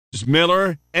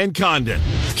Miller and Condon.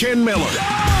 Ken Miller.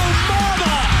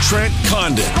 Trent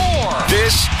Condon.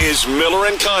 This is Miller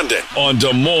and Condon on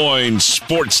Des Moines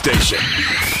Sports Station.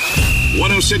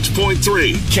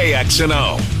 106.3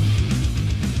 KXNO.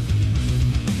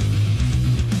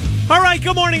 All right,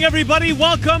 good morning, everybody.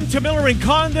 Welcome to Miller and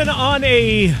Condon on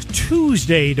a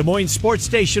Tuesday. Des Moines Sports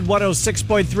Station,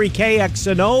 106.3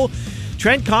 KXNO.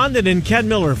 Trent Condon and Ken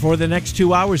Miller for the next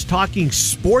 2 hours talking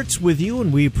sports with you,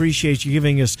 and we appreciate you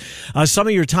giving us some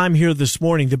of your time here this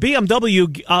morning. The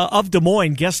BMW of Des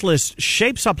Moines guest list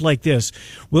shapes up like this.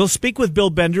 We'll speak with Bill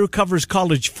Bender, who covers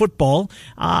college football,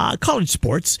 college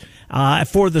sports,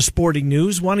 for the Sporting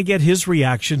News. Want to get his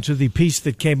reaction to the piece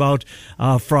that came out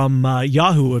from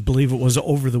Yahoo, I believe it was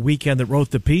over the weekend, that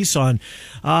wrote the piece on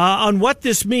what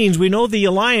this means. We know the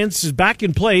alliance is back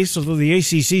in place, although the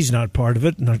ACC is not part of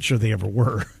it. Not sure they ever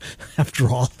were. After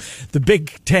all, the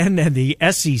Big Ten and the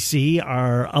SEC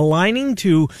are aligning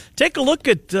to take a look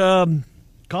at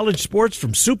college sports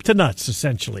from soup to nuts,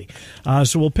 essentially.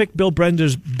 So we'll pick Bill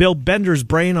Bender's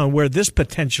brain on where this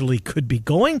potentially could be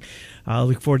going. I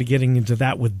look forward to getting into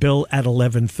that with Bill at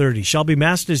 11:30. Shelby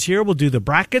Mast is here. We'll do the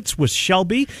brackets with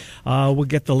Shelby. We'll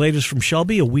get the latest from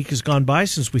Shelby. A week has gone by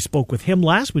since we spoke with him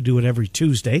last. We do it every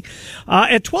Tuesday.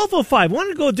 At 12:05, I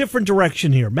want to go a different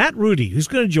direction here. Matt Rudy, who's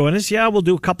going to join us. Yeah, we'll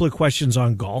do a couple of questions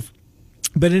on golf.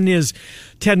 But in his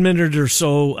 10-minute or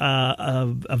so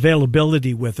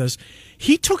availability with us,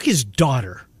 he took his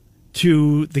daughter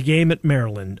to the game at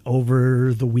Maryland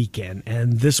over the weekend,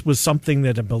 and this was something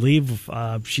that I believe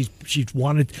she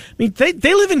wanted. I mean,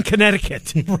 they live in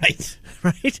Connecticut,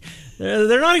 right?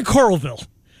 They're not in Coralville.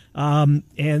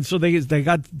 And so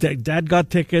Dad got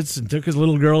tickets and took his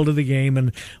little girl to the game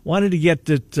and wanted to get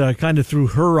it kind of through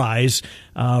her eyes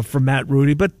from Matt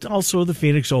Rudy, but also the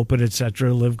Phoenix Open,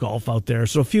 etc., live golf out there.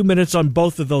 So a few minutes on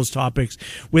both of those topics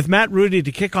with Matt Rudy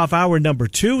to kick off hour number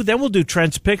 2. Then we'll do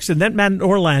Trent's picks, and then Matt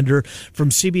Norlander from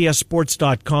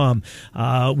CBSSports.com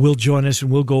will join us,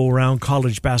 and we'll go around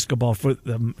college basketball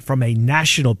from a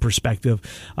national perspective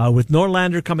with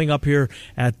Norlander coming up here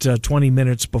at 20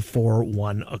 minutes before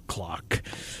 1 o'clock.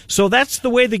 So that's the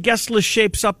way the guest list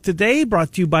shapes up today,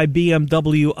 brought to you by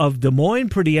BMW of Des Moines.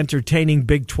 Pretty entertaining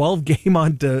Big 12 game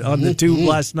on the tube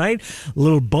last night. A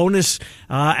little bonus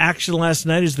action last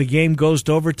night as the game goes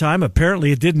to overtime.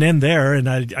 Apparently it didn't end there, and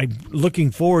I'm looking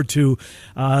forward to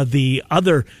the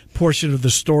other portion of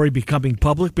the story becoming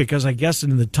public, because I guess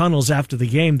in the tunnels after the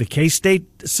game, the K-State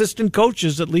assistant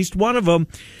coaches, at least one of them,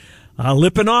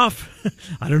 lipping off.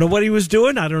 I don't know what he was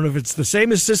doing. I don't know if it's the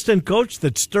same assistant coach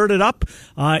that stirred it up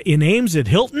in Ames at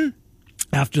Hilton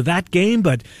after that game.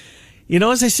 But, you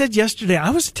know, as I said yesterday, I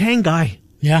was a Tang guy.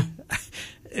 Yeah.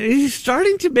 He's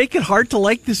starting to make it hard to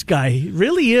like this guy. He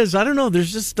really is. I don't know.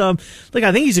 There's just, I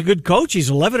think he's a good coach. He's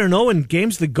 11-0 in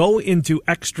games that go into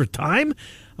extra time.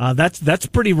 That's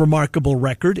pretty remarkable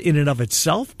record in and of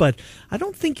itself, but I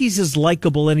don't think he's as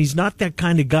likable, and he's not that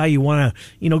kind of guy you want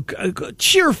to,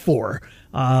 cheer for.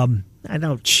 I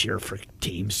don't cheer for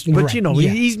teams, but right,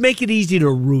 he's make it easy to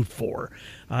root for.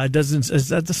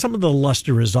 Some of the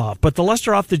luster is off, but the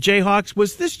luster off the Jayhawks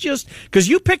was this just because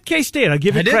you picked K-State. I'll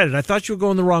give you credit. I thought you were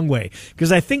going the wrong way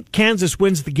because I think Kansas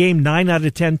wins the game 9 out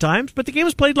of 10 times, but the game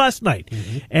was played last night,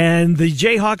 and the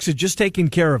Jayhawks had just taken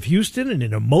care of Houston in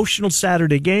an emotional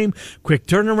Saturday game. Quick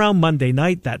turnaround Monday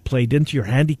night that played into your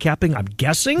handicapping, I'm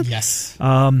guessing. Yes,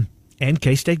 and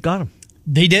K-State got them.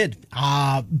 They did.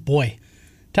 Boy.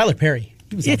 Tyler Perry,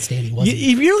 he was outstanding, wasn't he?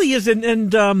 He really is,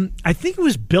 and I think it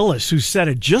was Billis who said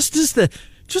it just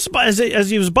as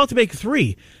he was about to make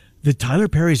 3. That Tyler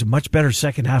Perry's a much better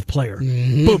second half player.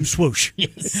 Boom, swoosh,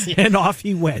 yes. And off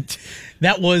he went.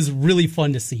 That was really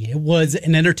fun to see. It was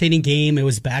an entertaining game. It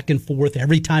was back and forth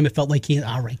every time. It felt like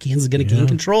Kansas is going to gain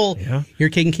control. Yeah. Here,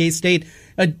 K-State.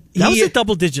 That was a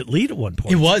double-digit lead at one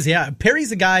point. It was, yeah.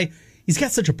 Perry's a guy. He's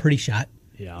got such a pretty shot.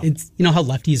 Yeah, it's how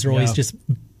lefties are always just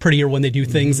prettier when they do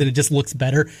things, and it just looks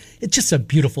better. It's just a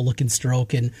beautiful looking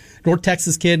stroke. And North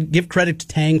Texas kid, give credit to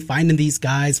Tang, finding these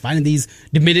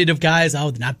diminutive guys. Oh,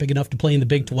 they're not big enough to play in the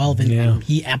Big 12, and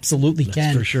he absolutely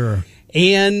can. For sure.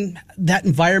 And that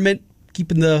environment,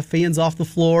 keeping the fans off the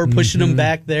floor, pushing them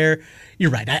back there. You're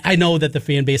right. I know that the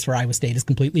fan base for Iowa State is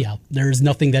completely out. There's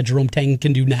nothing that Jerome Tang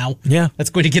can do now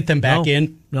that's going to get them back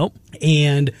in. Nope.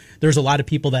 And there's a lot of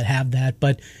people that have that,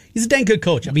 but he's a dang good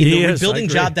coach. I mean, the rebuilding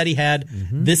job that he had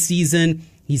this season,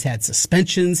 he's had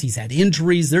suspensions, he's had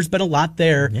injuries. There's been a lot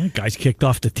there. Yeah, guys kicked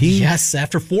off the team. Yes,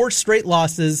 after 4 straight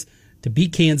losses to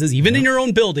beat Kansas, even in your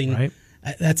own building,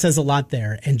 that says a lot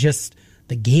there. And just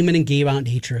the game in and game out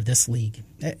nature of this league.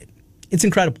 It's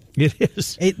incredible. It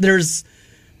is.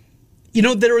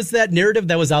 There was that narrative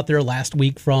that was out there last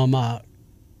week from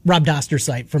Rob Doster's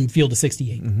site from Field to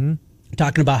 68,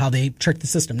 talking about how they tricked the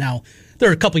system. Now,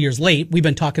 they're a couple years late. We've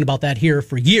been talking about that here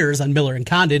for years on Miller and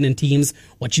Condon and teams.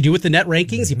 What you do with the net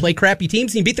rankings, you play crappy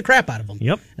teams and you beat the crap out of them.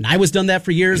 Yep. And Iowa's done that for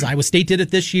years. Iowa State did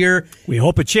it this year. We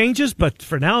hope it changes, but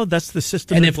for now, that's the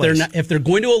system. And in place. if they're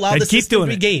going to allow the system to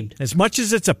be gamed, as much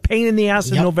as it's a pain in the ass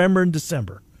in November and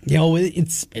December,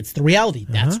 it's the reality.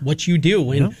 That's what you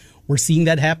do, and we're seeing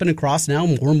that happen across now.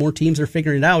 More and more teams are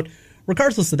figuring it out.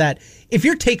 Regardless of that, if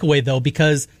your takeaway though,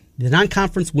 because the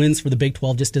non-conference wins for the Big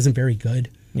 12 just isn't very good.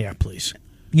 Yeah, please.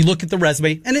 You look at the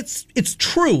resume, and it's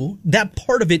true. That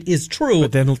part of it is true.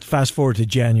 But then fast forward to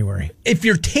January. If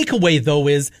your takeaway, though,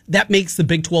 is that makes the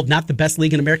Big 12 not the best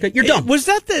league in America, you're done. Was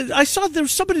that I saw there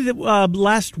was somebody that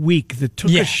last week that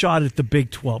took a shot at the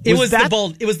Big 12. It was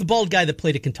the bald guy that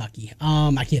played at Kentucky.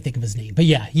 I can't think of his name, but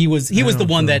yeah, he was the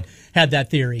one that had that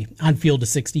theory on Field to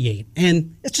 68,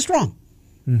 and it's just wrong.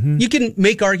 Mm-hmm. You can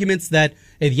make arguments that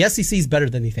hey, the SEC is better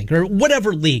than you think, or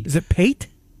whatever league. Is it Pate?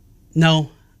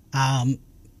 No.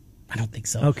 I don't think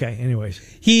so. Okay, anyways.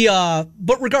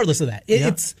 But regardless of that,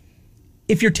 it's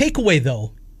if your takeaway,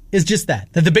 though, is just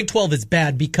that the Big 12 is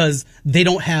bad because they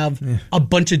don't have a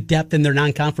bunch of depth in their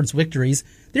non-conference victories,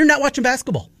 then you're not watching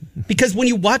basketball. Because when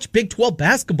you watch Big 12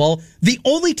 basketball, the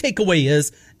only takeaway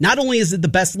is not only is it the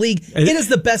best league, it is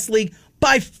the best league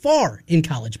by far in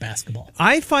college basketball.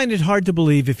 I find it hard to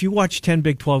believe if you watch 10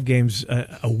 Big 12 games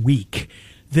a week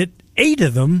that 8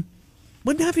 of them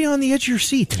wouldn't have you on the edge of your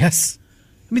seat. Yes.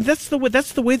 I mean, that's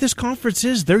the way this conference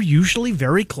is. They're usually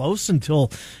very close until,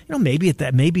 maybe at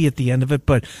the end of it.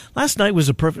 But last night was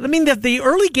a perfect. I mean, the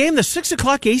early game, the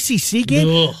 6:00 ACC game.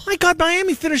 Ugh. My God,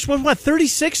 Miami finished with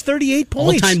 36, 38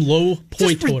 points. All-time low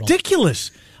point total.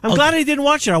 Ridiculous. I'm glad I didn't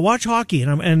watch it. I watch hockey,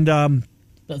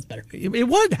 that's better.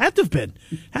 It had to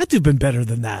have been better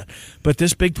than that. But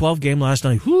this Big 12 game last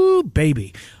night, whoo,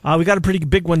 baby. We got a pretty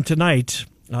big one tonight.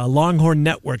 Longhorn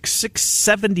Network,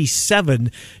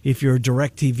 677 if you're a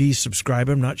DirecTV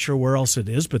subscriber. I'm not sure where else it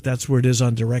is, but that's where it is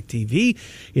on DirecTV.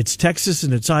 It's Texas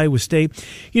and it's Iowa State.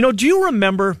 Do you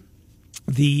remember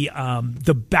the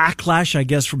backlash, I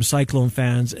guess, from Cyclone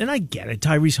fans? And I get it.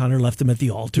 Tyrese Hunter left them at the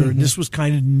altar, and this was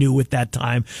kind of new at that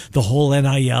time, the whole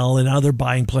NIL and other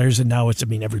buying players, and now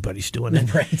everybody's doing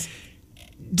it. Right.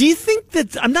 Do you think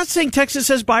that, I'm not saying Texas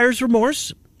has buyer's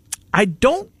remorse. I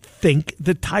don't think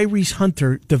that Tyrese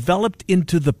Hunter developed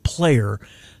into the player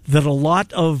that a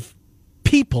lot of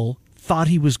people thought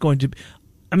he was going to be.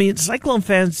 I mean, Cyclone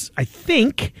fans, I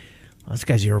think, this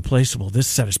guy's irreplaceable. This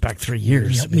set us back 3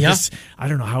 years. I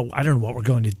don't know what we're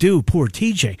going to do. Poor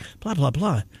TJ, blah, blah,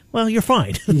 blah. Well, you're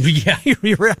fine. Yeah.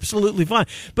 You're absolutely fine.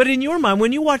 But in your mind,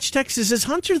 when you watch Texas, is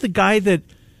Hunter the guy that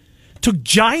took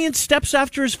giant steps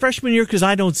after his freshman year? Because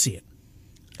I don't see it.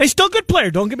 He's still a good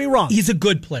player, don't get me wrong. He's a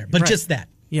good player, but just that.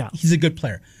 Yeah. He's a good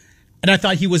player. And I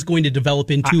thought he was going to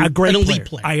develop into a great an elite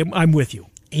player. I'm with you.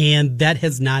 And that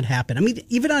has not happened. I mean,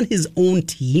 even on his own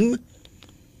team,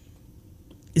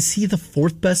 is he the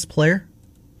 4th best player?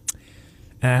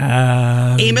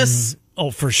 Amos?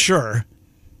 Oh, for sure.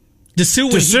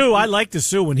 Dessou, I like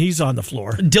Dessou when he's on the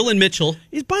floor. Dylan Mitchell.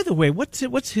 By the way, what's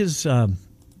his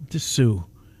Dessou?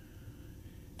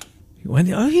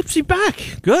 He's back.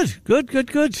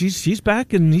 Good. He's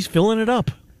back and he's filling it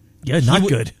up. Yeah,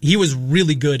 good. He was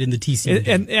really good in the TCU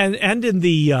game. And in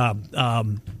the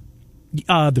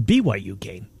BYU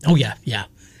game. Oh yeah.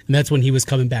 And that's when he was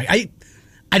coming back. I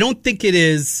don't think it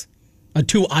is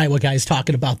 2 Iowa guys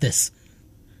talking about this.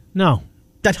 No.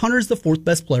 That Hunter's the 4th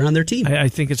best player on their team. I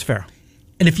think it's fair.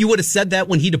 And if you would have said that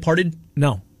when he departed,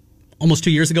 almost 2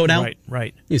 years ago now,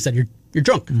 right, you said you're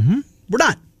drunk. Mm-hmm. We're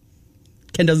not.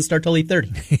 Ken doesn't start till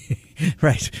 8:30.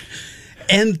 Right.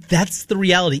 And that's the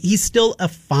reality. He's still a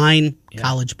fine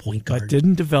college point guard. But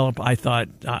didn't develop. I thought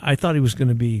he was going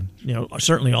to be,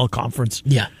 certainly all conference.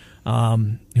 Yeah.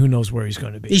 Who knows where he's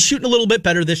going to be? He's shooting a little bit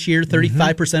better this year,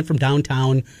 35% from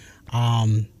downtown.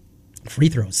 Free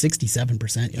throws,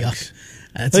 67%. Yuck.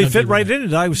 He fit right in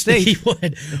at Iowa State. He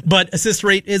would. But assist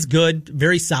rate is good,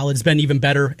 very solid. It's been even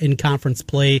better in conference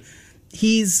play.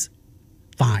 He's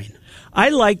fine. I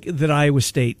like that Iowa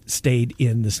State stayed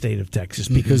in the state of Texas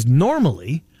because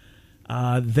normally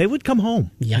they would come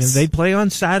home. Yes. They'd play on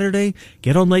Saturday,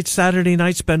 get home late Saturday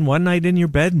night, spend one night in your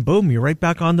bed, and boom, you're right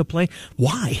back on the play.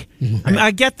 Why? Right. I mean,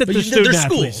 I get that they're student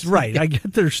athletes. Schools. Right. I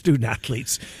get they're student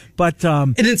athletes. But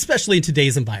and especially in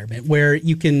today's environment where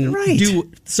you can do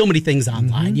so many things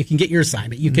online. You can get your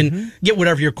assignment. You can get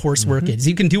whatever your coursework is.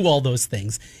 You can do all those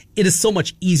things. It is so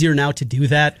much easier now to do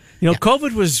that.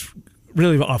 COVID was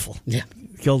really awful. Yeah.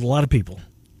 Killed a lot of people.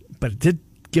 But it did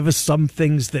give us some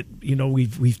things that,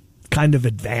 we've kind of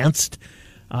advanced,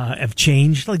 have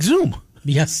changed, like Zoom.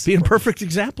 Yes. Being a perfect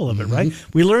example of it, right?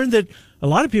 We learned that, a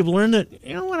lot of people learned that,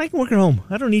 you know what, I can work at home.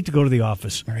 I don't need to go to the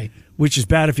office. Right. Which is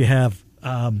bad if you have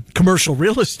commercial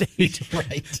real estate.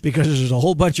 Right. Because there's a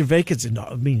whole bunch of vacancies.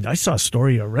 I mean, I saw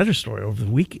I read a story over the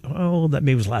week. Oh, that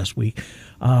maybe was last week.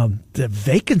 The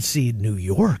vacancy in New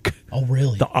York. Oh,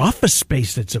 really? The office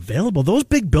space that's available. Those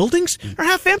big buildings are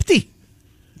half empty.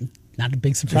 Not a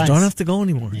big surprise. You don't have to go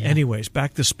anymore. Yeah. Anyways,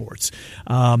 back to sports.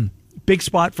 Big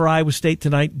spot for Iowa State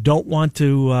tonight. Don't want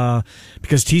to,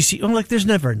 because TCU, there's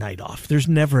never a night off. There's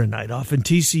never a night off. And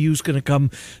TCU's going to come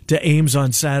to Ames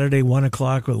on Saturday, 1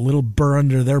 o'clock, with a little burr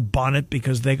under their bonnet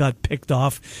because they got picked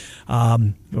off.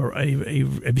 Or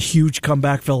a huge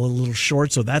comeback fell a little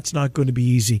short, so that's not going to be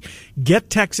easy. Get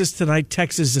Texas tonight.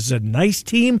 Texas is a nice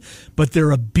team, but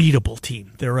they're a beatable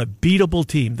team. They're a beatable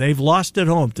team. They've lost at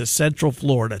home to Central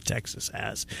Florida, Texas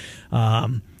has.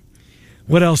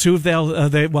 What else? Who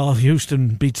have they? Well,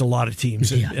 Houston beats a lot of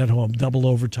teams at home. Double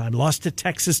overtime. Lost to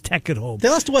Texas Tech at home. They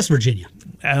lost to West Virginia.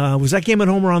 Was that game at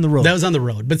home or on the road? That was on the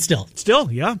road, but still.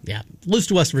 Still, yeah. Yeah. Lose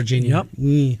to West Virginia.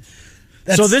 Yep.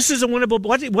 So this is a winnable.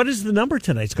 What is the number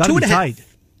tonight? It's got to be tight.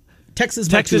 Texas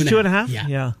 2.5?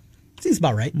 Yeah. Seems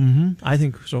about right. Mm-hmm. I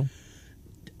think so.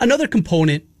 Another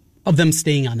component of them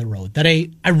staying on the road that I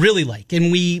really like,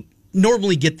 and we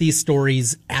normally get these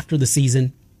stories after the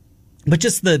season, but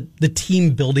just the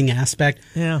team building aspect.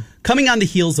 Yeah. Coming on the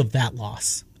heels of that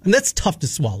loss. And that's tough to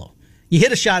swallow. You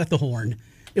hit a shot at the horn.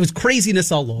 It was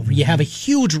craziness all over. You have a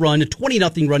huge run, a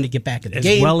 20-0 run to get back in the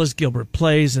game. As well as Gilbert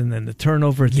plays, and then the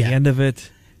turnover at the end of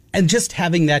it. And just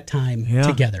having that time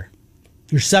together.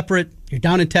 You're separate. You're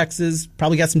down in Texas.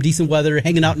 Probably got some decent weather.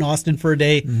 Hanging out in Austin for a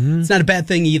day. Mm-hmm. It's not a bad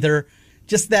thing either.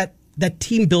 Just that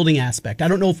team building aspect. I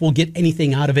don't know if we'll get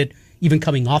anything out of it, even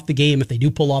coming off the game, if they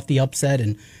do pull off the upset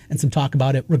and some talk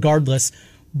about it regardless.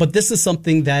 But this is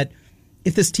something that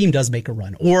if this team does make a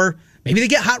run, or maybe they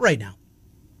get hot right now,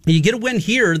 and you get a win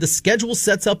here, the schedule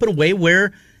sets up in a way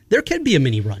where there can be a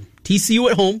mini run.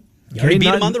 TCU at home. You already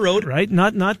beat them on the road. Right.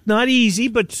 Not easy,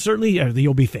 but certainly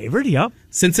you'll be favored. Yep.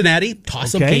 Cincinnati,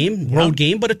 toss-up game, road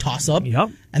game, but a toss-up. Yep.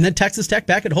 And then Texas Tech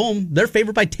back at home. They're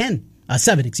favored by 7,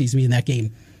 in that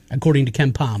game, according to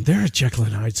Ken Pom. They're a Jekyll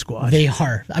and Hyde squad. They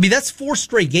are. I mean, that's 4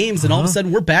 straight games, and all of a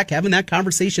sudden we're back having that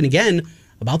conversation again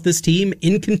about this team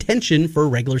in contention for a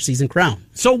regular season crown.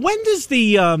 So when does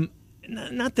the,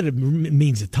 not that it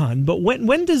means a ton, but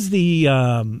when does the,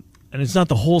 and it's not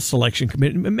the whole selection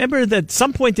committee, remember that at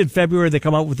some point in February they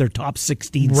come out with their top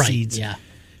 16 seeds? Yeah.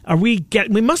 We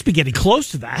must be getting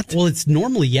close to that. Well, it's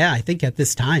normally, I think at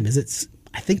this time,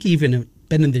 I think even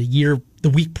been in the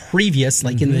week previous,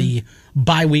 like in the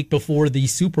bye week before the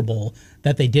Super Bowl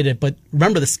that they did it. But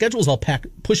remember, the schedule's all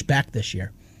pushed back this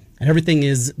year. And everything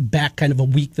is back kind of a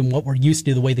week than what we're used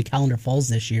to, the way the calendar falls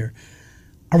this year.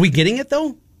 Are we getting it,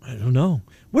 though? I don't know.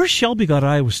 Where's Shelby got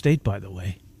Iowa State, by the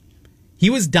way?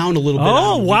 He was down a little bit.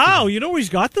 Oh, wow. You know where he's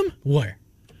got them? Where?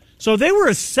 So they were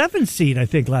a 7 seed, I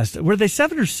think, last. Were they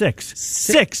 7 or 6?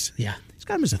 6. Yeah. He's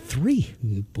got them as a 3.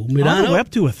 Boom it on all the way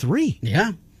up to a 3.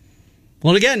 Yeah.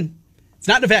 Well, again, it's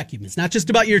not in a vacuum. It's not just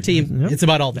about your team. Yep. It's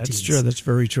about all the teams. That's true. That's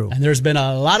very true. And there's been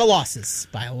a lot of losses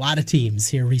by a lot of teams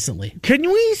here recently. Can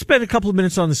we spend a couple of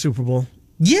minutes on the Super Bowl?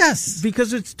 Yes.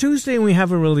 Because it's Tuesday and we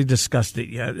haven't really discussed it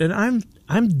yet. And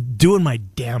I'm doing my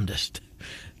damnedest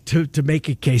to make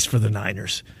a case for the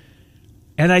Niners.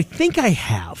 And I think I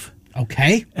have.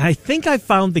 Okay. I think I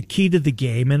found the key to the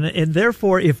game. And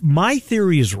therefore, if my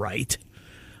theory is right,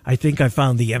 I think I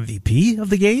found the MVP of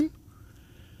the game.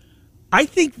 I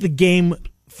think the game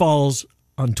falls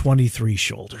on 23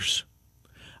 shoulders.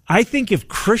 I think if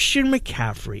Christian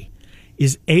McCaffrey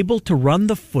is able to run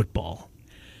the football,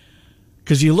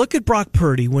 because you look at Brock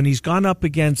Purdy when he's gone up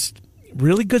against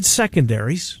really good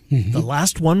secondaries. Mm-hmm. The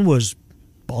last one was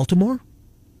Baltimore.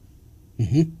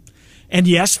 Mm-hmm. And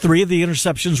yes, 3 of the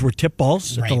interceptions were tip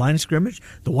balls at the line of scrimmage.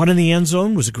 The one in the end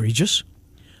zone was egregious.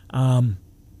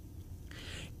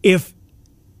 If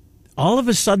all of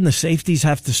a sudden the safeties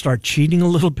have to start cheating a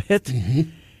little bit,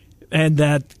 and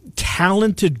that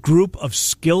talented group of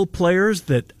skill players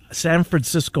that San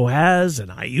Francisco has,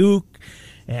 and Ayuk,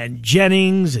 and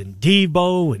Jennings, and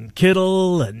Debo, and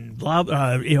Kittle, and blah,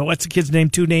 what's the kid's name?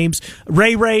 2 names.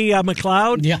 Ray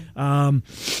McLeod. Yeah.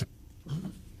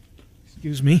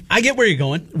 Excuse me. I get where you're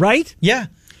going. Right? Yeah.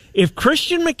 If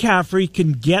Christian McCaffrey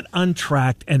can get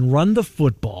untracked and run the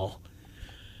football,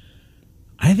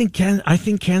 I think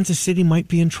Kansas City might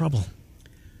be in trouble.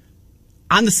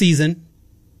 On the season,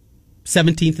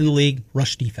 17th in the league,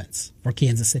 rush defense for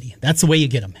Kansas City. That's the way you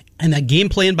get them. And that game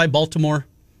plan by Baltimore,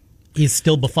 is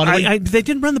still befuddling. They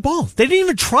didn't run the ball. They didn't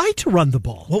even try to run the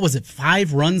ball. What was it?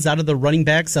 5 runs out of the running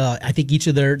backs. I think each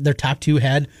of their top 2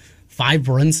 had 5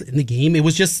 runs in the game. It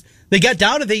was just they got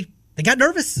down and they got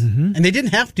nervous, and they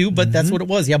didn't have to, but that's what it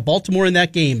was. Yeah, Baltimore in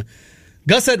that game.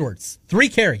 Gus Edwards, 3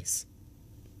 carries.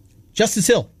 Justice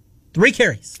Hill, 3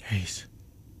 carries. Jeez.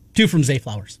 2 from Zay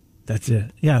Flowers. That's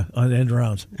it. Yeah, on the end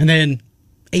rounds. And then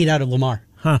 8 out of Lamar.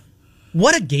 Huh.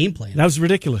 What a game plan. That was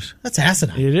ridiculous. That's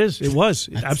asinine. It is. It was.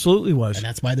 It absolutely was. And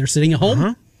that's why they're sitting at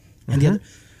home. And the other.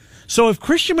 So if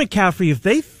Christian McCaffrey, if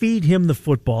they feed him the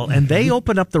football and they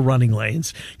open up the running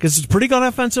lanes, because it's a pretty good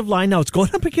offensive line now, it's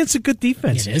going up against a good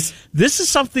defense. It is. This is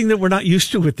something that we're not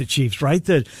used to with the Chiefs, right?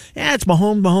 That, it's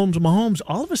Mahomes.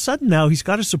 All of a sudden now he's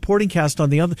got a supporting cast on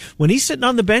the other. When he's sitting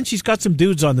on the bench, he's got some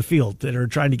dudes on the field that are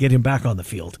trying to get him back on the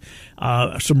field.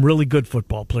 Some really good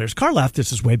football players.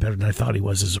 Karlaftis is way better than I thought he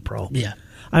was as a pro. Yeah.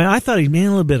 I thought he was a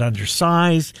little bit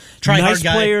undersized. Nice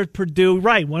player at Purdue.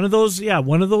 Right. One of those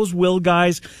will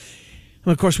guys.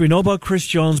 And of course, we know about Chris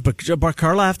Jones, but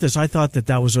Karlaftis, I thought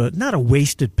that was not a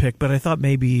wasted pick, but I thought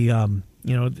maybe,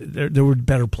 there were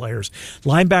better players.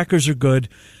 Linebackers are good,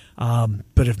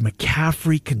 but if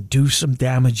McCaffrey can do some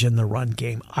damage in the run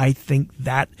game, I think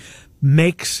that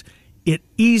makes it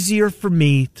easier for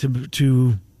me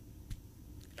to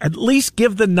at least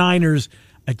give the Niners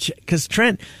a chance. Because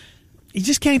Trent, you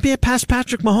just can't get past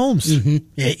Patrick Mahomes. Mm-hmm.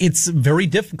 It's very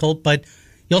difficult, but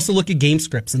you also look at game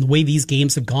scripts and the way these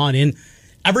games have gone in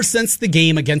ever since the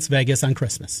game against Vegas on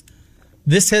Christmas.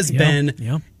 This has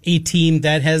been a team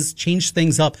that has changed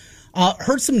things up.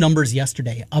 Heard some numbers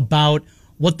yesterday about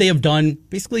what they have done,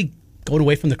 basically going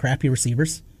away from the crappy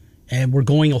receivers, and we're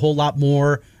going a whole lot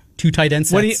more 2 tight end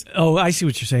sets. I see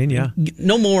what you're saying, yeah.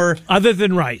 No more. Other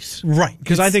than Rice. Right.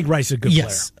 Because I think Rice is a good player.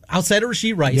 Outside of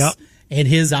Rashee Rice, and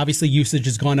his, obviously, usage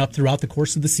has gone up throughout the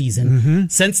course of the season.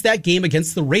 Since that game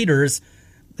against the Raiders,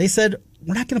 they said,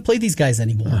 we're not going to play these guys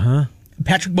anymore.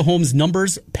 Patrick Mahomes'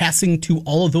 numbers passing to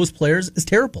all of those players is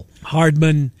terrible.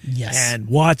 Hardman and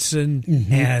Watson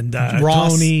and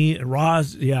Tony,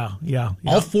 Ross. Yeah.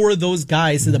 All 4 of those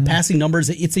guys, the passing numbers,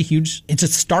 it's a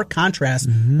stark contrast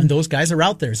when those guys are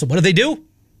out there. So what do? We're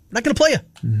not going to play you.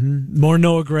 More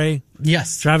Noah Gray.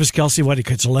 Yes. Travis Kelce, he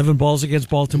cuts 11 balls against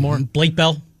Baltimore. Blake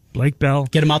Bell.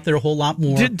 Get him out there a whole lot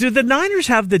more. Do the Niners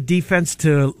have the defense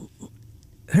to...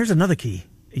 Here's another key.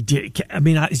 I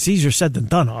mean, it's easier said than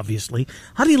done, obviously.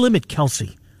 How do you limit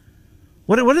Kelce?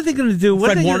 What are they going to do?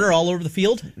 Fred Warner all over the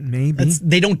field? Maybe.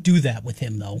 They don't do that with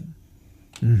him, though.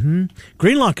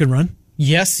 Greenlaw can run.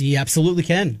 Yes, he absolutely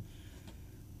can.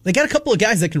 They got a couple of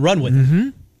guys that can run with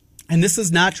him. And this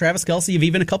is not Travis Kelce of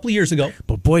even a couple of years ago.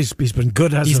 But boys, he's been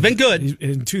good. He's been good.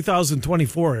 In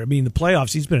 2024, I mean, the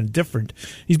playoffs, he's been different.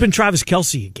 He's been Travis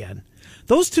Kelce again.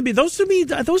 Those to me,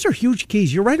 those are huge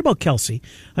keys. You're right about Kelce.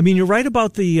 I mean, you're right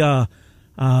about the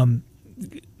Mahomes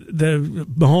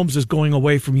is going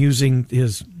away from using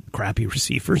his crappy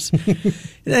receivers.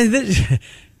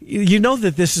 You know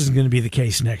that this isn't going to be the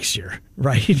case next year,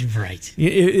 right? Right.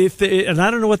 And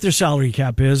I don't know what their salary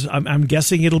cap is. I'm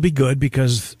guessing it'll be good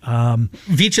because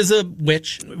Veach is a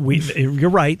witch.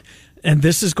 You're right. And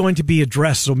this is going to be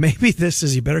addressed. So maybe this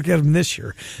is, you better get him this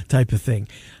year type of thing.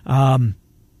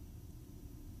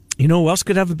 You know who else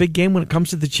could have a big game when it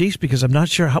comes to the Chiefs? Because I'm not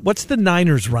sure. What's the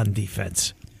Niners' run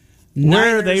defense?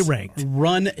 Where are they ranked?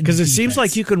 Because it seems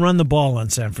like you can run the ball on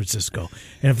San Francisco.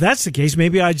 And if that's the case,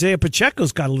 maybe Isaiah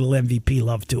Pacheco's got a little MVP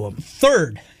love to him.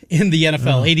 3rd in the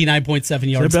NFL,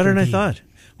 89.7 yards. They're better than I thought.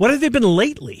 What have they been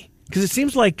lately? Because it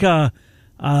seems like Green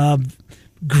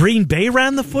Bay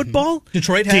ran the football.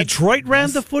 Detroit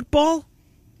ran the football.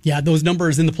 Yeah, those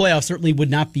numbers in the playoffs certainly would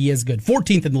not be as good.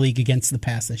 14th in the league against the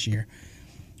pass this year.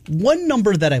 One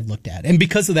number that I've looked at, and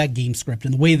because of that game script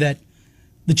and the way that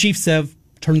the Chiefs have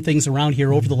turned things around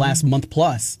here over the last month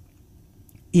plus,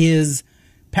 is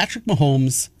Patrick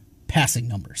Mahomes' passing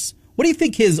numbers. What do you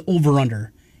think his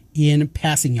over-under in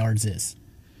passing yards is?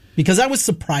 Because I was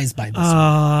surprised by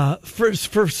this.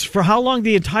 For how long?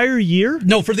 The entire year?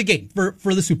 No, for the game,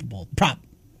 for the Super Bowl. Prop.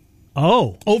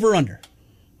 Oh. Over-under.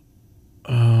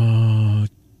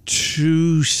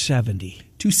 270.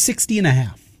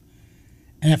 260.5.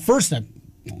 And at first, I'm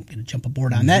going to jump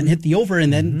aboard on that and hit the over.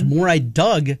 And then the more I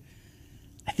dug,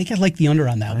 I think I like the under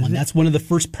on that one. That's one of the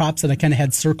first props that I kind of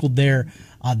had circled there.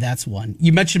 That's one.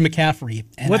 You mentioned McCaffrey.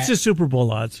 What's the Super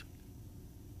Bowl odds?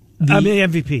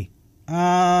 MVP.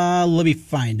 Let me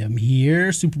find him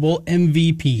here. Super Bowl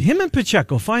MVP. Him and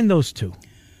Pacheco. Find those two.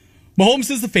 Mahomes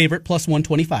is the favorite, plus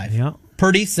 125. Yeah.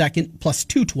 Purdy, second, plus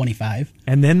 225.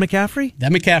 And then McCaffrey?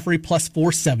 Then McCaffrey, plus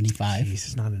 475. Jeez,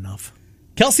 it's not enough.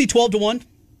 Kelce, 12-1.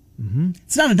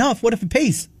 It's not enough. What if it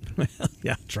pays?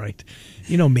 Yeah, that's right.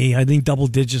 You know me. I think double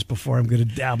digits before I'm going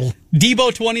to dabble.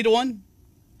 Debo 20-1.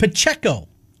 Pacheco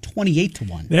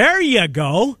 28-1. There you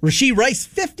go. Rashee Rice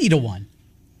 50-1.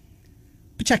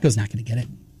 Pacheco's not going to get it.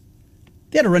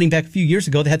 They had a running back a few years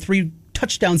ago that had 3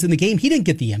 touchdowns in the game. He didn't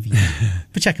get the MVP.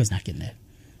 Pacheco's not getting it.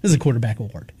 This is a quarterback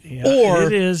award. Yeah, or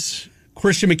it is.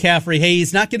 Christian McCaffrey. Hey,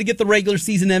 he's not going to get the regular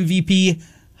season MVP.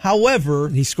 However,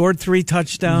 he scored 3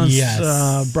 touchdowns.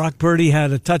 Yes. Brock Purdy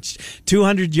had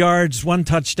 200 yards, 1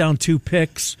 touchdown, 2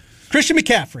 picks. Christian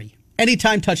McCaffrey,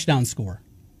 anytime touchdown score.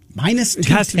 Minus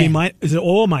 210. It has to be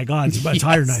oh my God, it's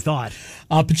higher than I thought.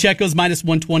 Pacheco's minus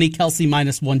 120, Kelsey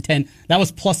minus 110. That was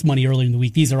plus money earlier in the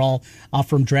week. These are all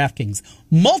from DraftKings.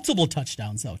 Multiple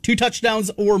touchdowns, though. 2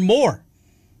 touchdowns or more.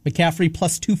 McCaffrey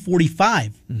plus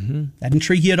 245. Mm-hmm. That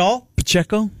intrigue you at all?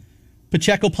 Pacheco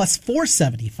plus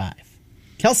 475.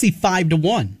 Kelsey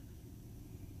 5-1.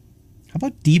 How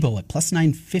about Debo at plus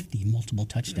 950? Multiple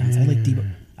touchdowns. I like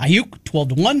Debo. Ayuk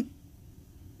 12-1.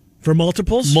 For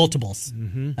multiples? Multiples.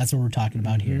 Mm-hmm. That's what we're talking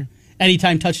about here.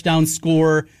 Anytime touchdown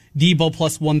score, Debo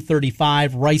plus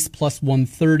 135, Rice plus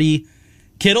 130,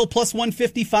 Kittle plus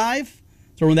 155.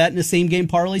 Throwing that in the same game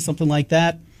parlay, something like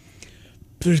that.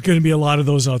 There's going to be a lot of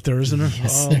those out there, isn't there?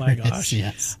 Yes, oh, my gosh.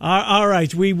 Yes. All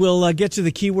right. We will get to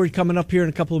the keyword coming up here in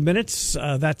a couple of minutes.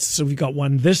 So we've got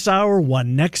one this hour,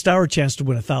 one next hour, chance to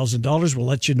win $1,000. We'll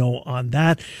let you know on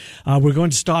that. We're going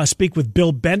to speak with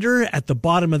Bill Bender at the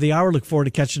bottom of the hour. Look forward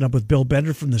to catching up with Bill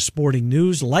Bender from the Sporting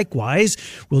News. Likewise,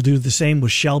 we'll do the same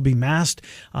with Shelby Mast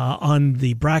on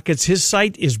the brackets. His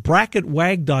site is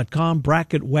bracketwag.com,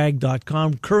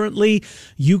 bracketwag.com. Currently,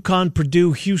 UConn,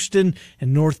 Purdue, Houston,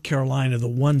 and North Carolina,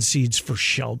 the 1 seeds for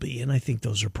Shelby, and I think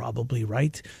those are probably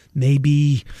right.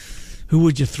 Maybe, who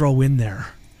would you throw in there?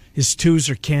 His 2s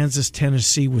are Kansas,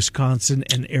 Tennessee, Wisconsin,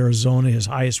 and Arizona. His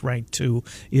highest ranked 2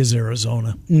 is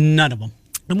Arizona. None of them.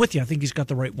 I'm with you. I think he's got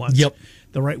the right ones. Yep.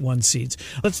 The right 1 seeds.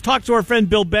 Let's talk to our friend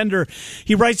Bill Bender.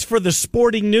 He writes for the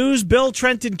Sporting News. Bill,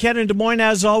 Trenton, Ken, and Des Moines,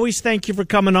 as always, thank you for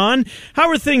coming on. How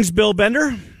are things, Bill Bender?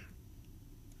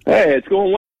 Hey, it's going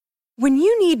well. When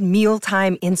you need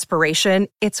mealtime inspiration,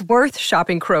 it's worth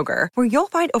shopping Kroger, where you'll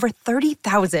find over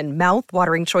 30,000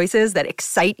 mouth-watering choices that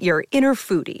excite your inner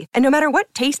foodie. And no matter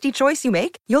what tasty choice you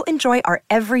make, you'll enjoy our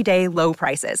everyday low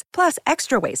prices, plus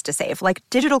extra ways to save, like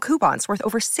digital coupons worth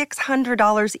over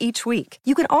 $600 each week.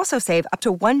 You can also save up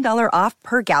to $1 off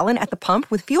per gallon at the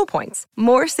pump with fuel points.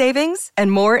 More savings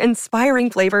and more inspiring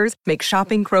flavors make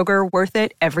shopping Kroger worth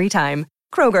it every time.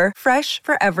 Kroger, fresh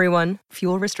for everyone.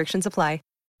 Fuel restrictions apply.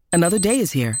 Another day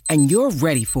is here, and you're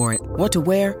ready for it. What to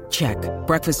wear? Check.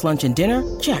 Breakfast, lunch, and dinner?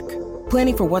 Check.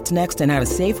 Planning for what's next and how to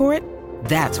save for it?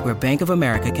 That's where Bank of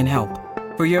America can help.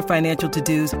 For your financial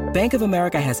to-dos, Bank of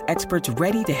America has experts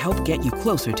ready to help get you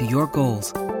closer to your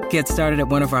goals. Get started at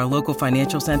one of our local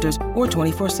financial centers or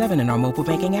 24/7 in our mobile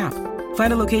banking app.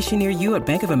 Find a location near you at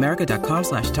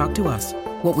bankofamerica.com/talktous.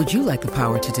 What would you like the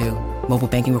power to do? Mobile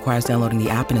banking requires downloading the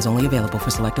app and is only available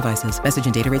for select devices. Message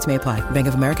and data rates may apply. Bank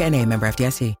of America N.A., member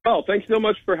FDIC. Oh, thanks so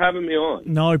much for having me on.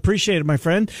 No, I appreciate it, my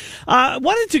friend.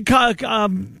 Wanted to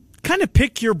kind of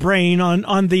pick your brain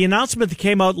on the announcement that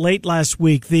came out late last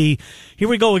week. Here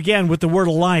we go again with the word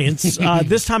alliance.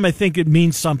 This time I think it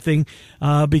means something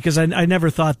because I never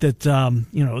thought that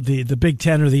the Big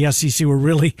Ten or the SEC were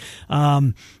really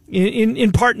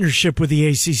in partnership with the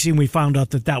ACC, and we found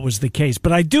out that was the case.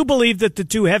 But I do believe that the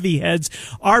two heavy heads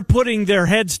are putting their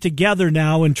heads together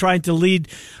now and trying to lead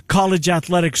college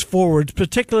athletics forward,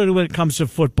 particularly when it comes to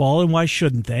football, and why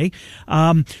shouldn't they?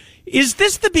 Is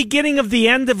this the beginning of the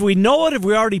end? Have we know it? Have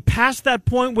we already passed that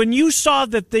point? When you saw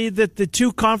that the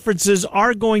two conferences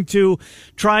are going to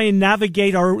try and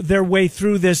navigate their way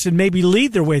through this and maybe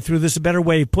lead their way through this, a better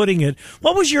way of putting it,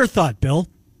 what was your thought, Bill?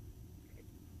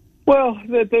 Well,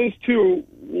 that those two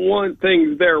want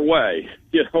things their way,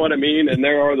 you know what I mean? And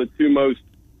there are the two most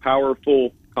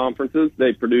powerful conferences.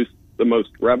 They produce the most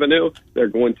revenue. They're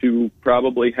going to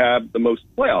probably have the most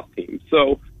playoff teams.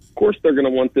 So, of course, they're going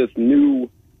to want this new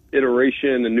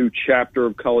iteration, a new chapter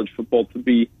of college football to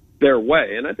be their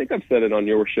way. And I think I've said it on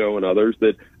your show and others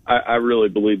that I really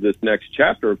believe this next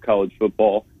chapter of college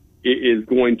football is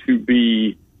going to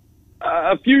be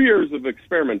a few years of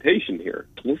experimentation here.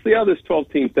 We'll see how this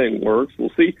 12-team thing works.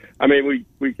 We'll see. I mean,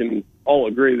 we can all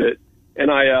agree that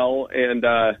NIL and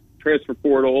transfer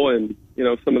portal and, you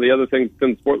know, some of the other things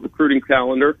in the sport recruiting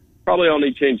calendar probably all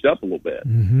need changed up a little bit.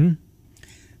 Mm-hmm.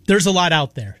 There's a lot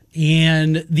out there.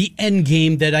 And the end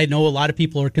game that I know a lot of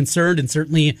people are concerned, and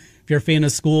certainly if you're a fan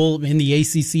of school in the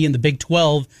ACC and the Big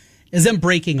 12, is them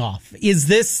breaking off. Is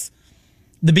this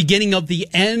the beginning of the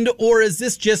end, or is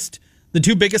this just the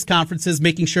two biggest conferences,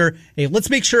 making sure, hey, let's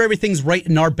make sure everything's right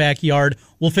in our backyard.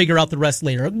 We'll figure out the rest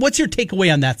later. What's your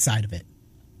takeaway on that side of it?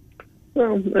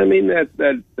 Well, I mean,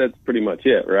 that's pretty much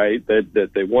it, right?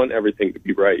 That they want everything to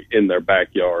be right in their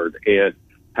backyard and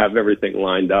have everything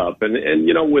lined up. And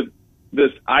with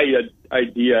this idea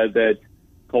that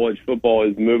college football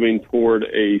is moving toward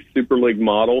a Super League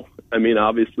model, I mean,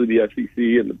 obviously the SEC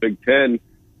and the Big Ten,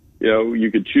 you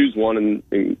could choose one,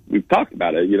 and we've talked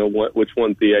about it. Which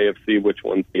one's the AFC, which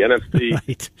one's the NFC.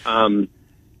 Right.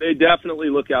 They definitely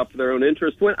look out for their own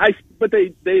interests. I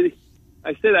say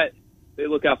that they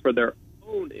look out for their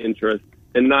own interest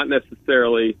and not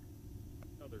necessarily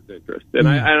others' interest. And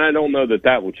I don't know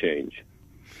that will change.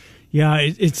 Yeah,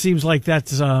 it seems like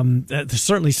that's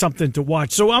certainly something to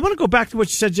watch. So I'm going to go back to what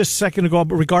you said just a second ago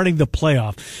regarding the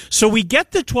playoff. So we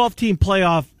get the 12-team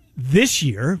playoff this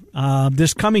year,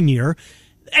 this coming year.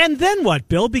 And then what,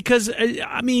 Bill? Because,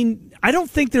 I mean, I don't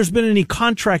think there's been any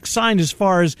contract signed as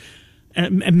far as,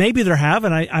 and maybe there have,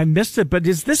 and I missed it, but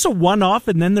is this a one-off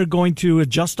and then they're going to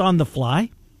adjust on the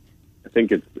fly? I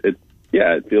think it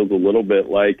feels a little bit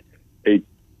like a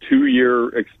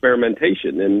 2-year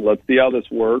experimentation, and let's see how this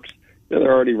works.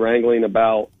 They're already wrangling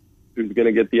about who's going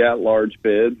to get the at-large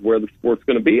bids, where the sport's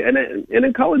going to be. And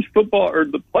in college football, or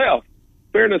the playoff,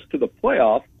 fairness to the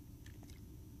playoff,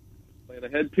 plan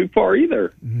ahead too far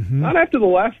either. Mm-hmm. Not after the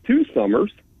last 2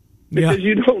 summers, because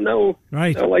you don't know.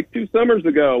 Right. Like 2 summers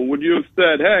ago, would you have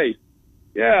said, hey,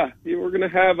 yeah, we're going to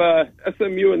have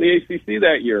SMU in the ACC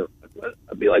that year?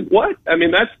 I'd be like, what? I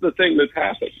mean, that's the thing that's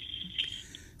happened.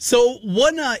 So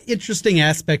one interesting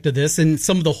aspect of this, and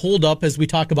some of the holdup as we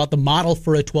talk about the model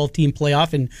for a 12-team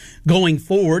playoff, and going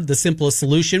forward, the simplest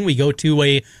solution, we go to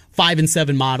a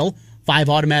 5-7 model, 5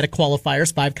 automatic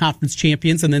qualifiers, 5 conference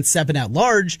champions, and then 7 at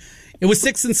large. It was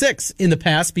 6-6 in the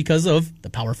past because of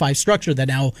the Power 5 structure that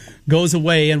now goes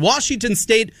away. And Washington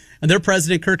State and their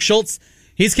president, Kirk Schultz,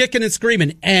 he's kicking and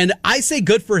screaming, and I say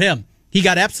good for him. He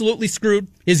got absolutely screwed.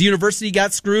 His university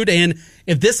got screwed, and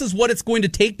if this is what it's going to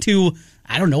take to,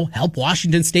 I don't know, help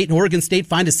Washington State and Oregon State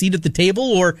find a seat at the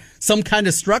table or some kind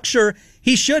of structure,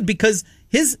 he should, because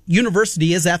his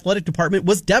university, his athletic department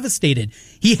was devastated.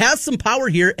 He has some power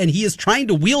here, and he is trying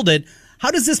to wield it.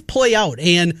 How does this play out,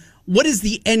 and what is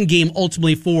the end game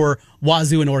ultimately for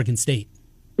Wazoo and Oregon State?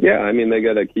 Yeah, I mean, they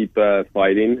got to keep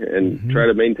fighting and try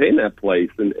to maintain that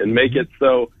place and make it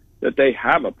so that they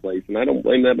have a place. And I don't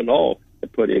blame them at all for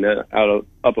putting up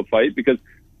a fight, because,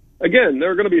 again,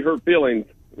 there are going to be hurt feelings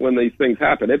when these things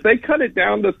happen. If they cut it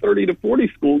down to 30 to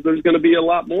 40 schools, there's going to be a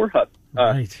lot more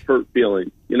hurt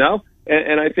feelings,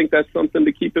 And I think that's something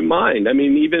to keep in mind. I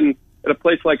mean, even at a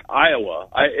place like Iowa,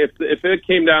 if it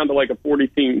came down to like a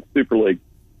 40-team Super League,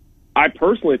 I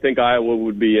personally think Iowa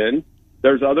would be in.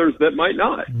 There's others that might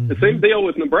not. Mm-hmm. The same deal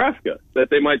with Nebraska, that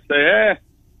they might say,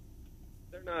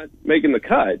 they're not making the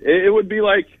cut. It would be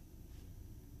like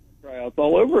tryouts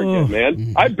all over again, man.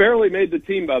 Mm-hmm. I barely made the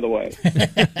team, by the way.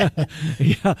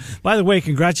 Yeah. By the way,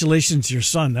 congratulations to your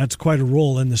son. That's quite a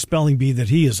role in the spelling bee that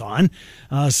he is on.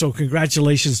 So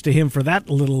congratulations to him for that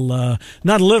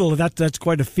that's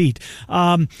quite a feat.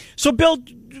 So Bill,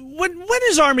 when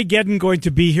is Armageddon going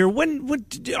to be here? When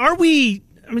are we?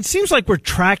 I mean, it seems like we're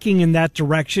tracking in that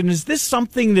direction. Is this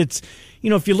something that's,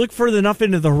 if you look further enough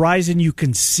into the horizon, you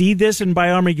can see this? And by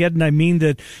Armageddon, I mean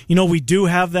that, we do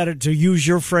have that, to use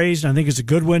your phrase, and I think it's a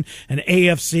good one, an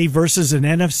AFC versus an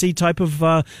NFC type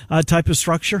of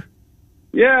structure.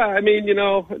 Yeah, I mean,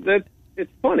 that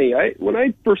it's funny. When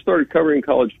I first started covering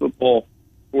college football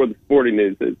for the Sporting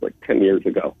News, it was like 10 years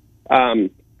ago. I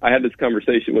had this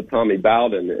conversation with Tommy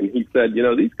Bowden, and he said,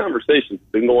 these conversations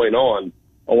have been going on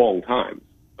a long time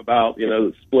about,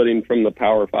 splitting from the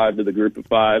Power 5 to the Group of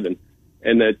 5,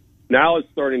 and that now it's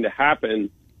starting to happen,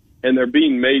 and they're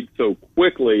being made so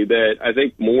quickly that I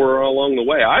think more are along the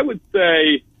way. I would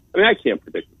say, I can't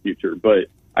predict the future, but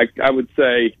I would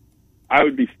say I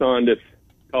would be stunned if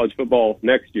college football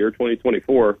next year,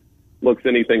 2024, looks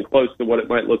anything close to what it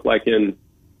might look like in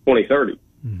 2030.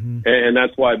 Mm-hmm. And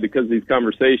that's why, because these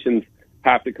conversations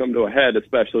have to come to a head,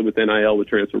 especially with NIL, the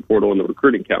transfer portal, and the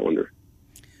recruiting calendar.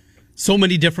 So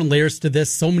many different layers to this,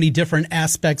 so many different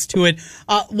aspects to it.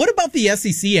 What about the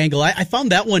SEC angle? I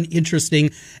found that one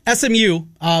interesting. SMU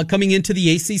coming into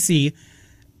the ACC,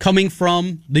 coming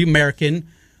from the American,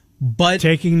 but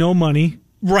taking no money.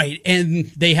 Right, and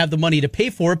they have the money to pay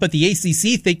for it, but the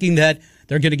ACC thinking that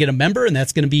they're going to get a member and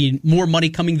that's going to be more money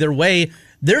coming their way.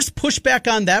 There's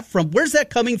pushback on that where's that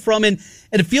coming from? And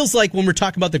it feels like when we're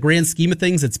talking about the grand scheme of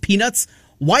things, it's peanuts.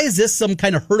 Why is this some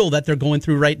kind of hurdle that they're going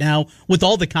through right now with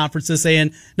all the conferences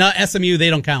saying, no, SMU, they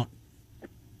don't count?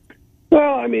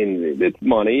 Well, I mean, it's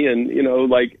money, and,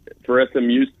 for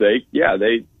SMU's sake, yeah,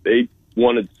 they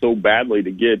wanted so badly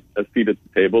to get a seat at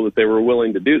the table that they were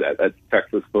willing to do that. That's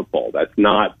Texas football. That's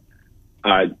not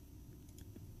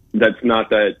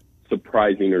that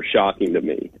surprising or shocking to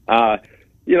me.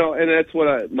 And that's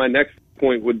what my next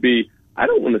point would be. I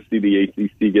don't want to see the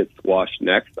ACC get squashed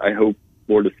next. I hope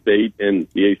Florida State and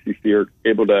the ACC are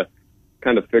able to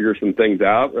kind of figure some things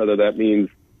out, whether that means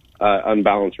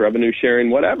unbalanced revenue sharing,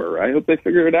 whatever. I hope they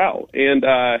figure it out. And,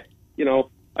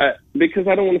 because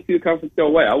I don't want to see the conference go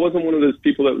away. I wasn't one of those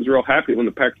people that was real happy when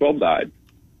the Pac-12 died.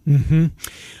 Mm-hmm.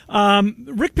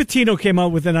 Rick Pitino came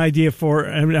out with an idea for,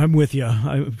 I'm with you,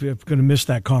 I'm going to miss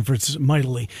that conference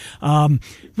mightily.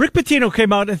 Rick Pitino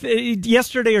came out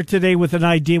yesterday or today with an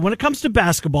idea. When it comes to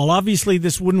basketball, obviously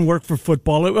this wouldn't work for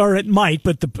football, or it might,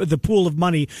 but the pool of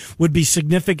money would be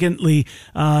significantly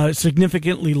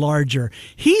larger.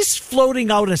 He's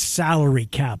floating out a salary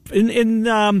cap in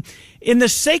the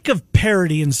sake of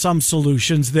parity in some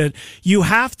solutions, that you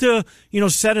have to,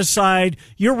 set aside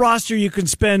your roster. You can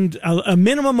spend a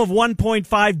minimum of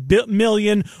 $1.5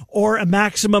 million or a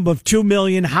maximum of $2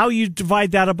 million. How you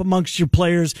divide that up amongst your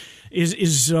players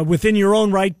is within your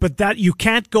own right, but that you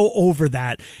can't go over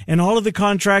that. And all of the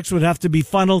contracts would have to be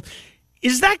funneled.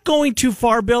 Is that going too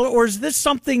far, Bill, or is this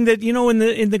something that,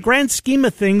 in the grand scheme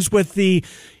of things, with the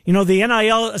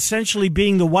NIL essentially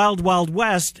being the wild, wild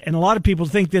west, and a lot of people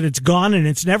think that it's gone and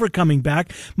it's never coming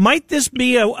back, might this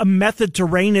be a method to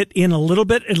rein it in a little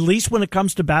bit, at least when it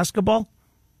comes to basketball?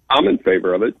 I'm in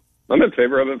favor of it. I'm in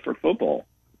favor of it for football.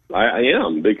 I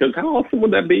am, because how awesome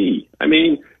would that be? I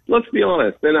mean, let's be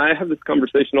honest. And I have this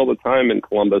conversation all the time in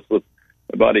Columbus with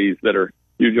my buddies that are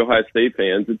huge Ohio State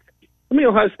fans. How many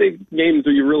Ohio State games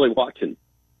are you really watching?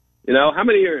 How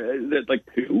many is it, like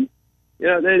 2?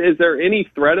 Is there any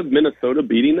threat of Minnesota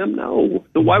beating them? No.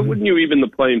 So why wouldn't you even the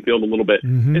playing field a little bit?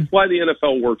 Mm-hmm. It's why the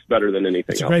NFL works better than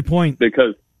anything else. That's a great point.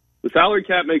 Because the salary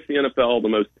cap makes the NFL the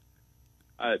most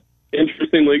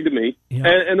interesting league to me. Yeah.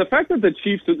 And the fact that the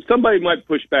Chiefs, somebody might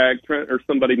push back, Trent, or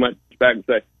somebody might push back and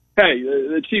say, hey,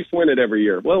 the Chiefs win it every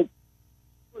year. Well,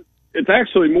 it's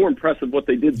actually more impressive what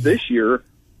they did this year,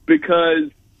 because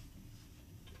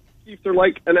Chiefs are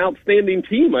like an outstanding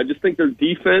team. I just think their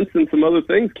defense and some other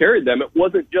things carried them. It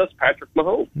wasn't just Patrick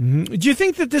Mahomes. Mm-hmm. Do you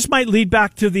think that this might lead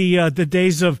back to the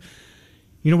days of,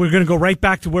 we're going to go right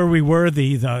back to where we were,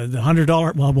 the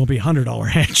 $100, well, it won't be $100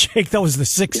 handshake. That was the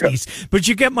 60s. Yeah. But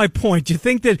you get my point. Do you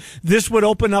think that this would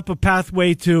open up a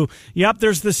pathway to, yep,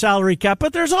 there's the salary cap,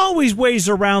 but there's always ways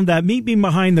around that. Meet me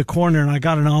behind the corner and I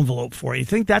got an envelope for you. You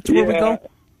think that's where we go?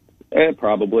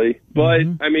 Probably. But,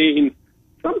 I mean,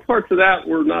 some parts of that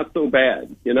were not so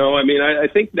bad. I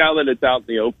think now that it's out in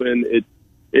the open,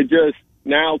 it just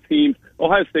now teams,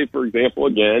 Ohio State, for example,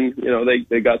 again,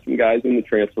 they got some guys in the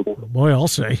transfer portal. Boy, I'll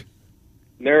say.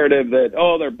 Narrative that,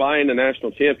 they're buying a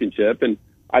national championship. And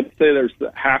I'd say there's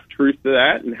half truth to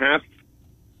that and half,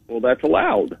 well, that's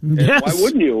allowed. Yes, why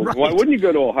wouldn't you? Right. Why wouldn't you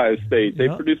go to Ohio State? They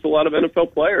produce a lot of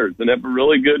NFL players and have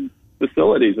really good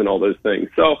facilities and all those things.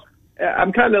 So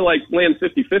I'm kind of like land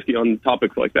 50-50 on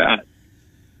topics like that.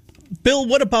 Bill,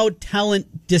 what about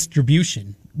talent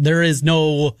distribution? There is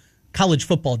no college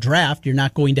football draft. You're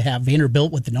not going to have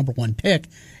Vanderbilt with the number 1 pick,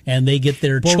 and they get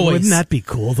their choice. Wouldn't that be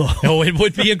cool, though? No, it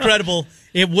would be incredible.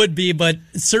 It would be, but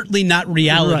certainly not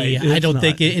reality. Right, I don't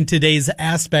think in today's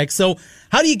aspect. So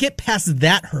how do you get past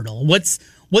that hurdle? What's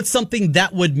something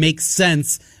that would make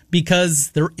sense,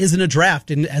 because there isn't a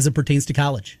draft as it pertains to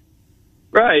college?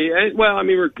 Right. Well, I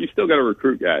mean, you still got to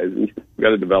recruit guys, and you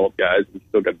got to develop guys, and you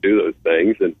still got to do those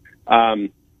things.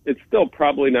 And it's still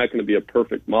probably not going to be a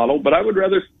perfect model, but I would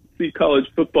rather see college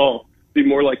football be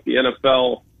more like the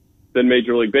NFL than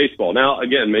Major League Baseball. Now,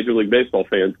 again, Major League Baseball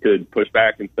fans could push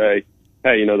back and say,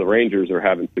 hey, the Rangers are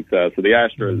having success, or the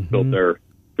Astros built their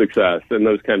success, and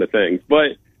those kind of things.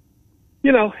 But,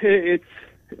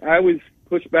 I always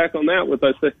push back on that with,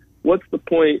 I say, what's the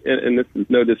point, and this is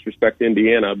no disrespect to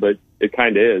Indiana, but it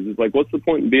kind of is. It's like, what's the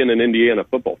point in being an Indiana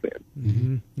football fan?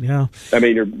 Mm-hmm. Yeah. I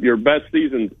mean, your best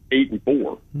season's 8-4.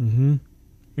 Mm-hmm.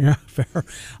 Yeah, fair.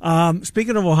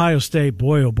 Speaking of Ohio State,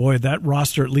 boy, oh boy, that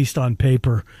roster, at least on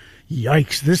paper,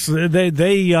 yikes!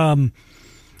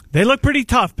 They look pretty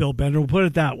tough, Bill Bender. We'll put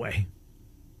it that way.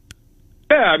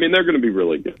 Yeah, I mean, they're going to be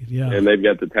really good. Yeah. And they've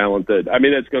got the talent that,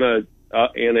 it's going to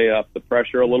ante up the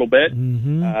pressure a little bit.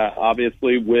 Mm-hmm.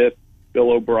 Obviously, with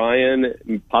Bill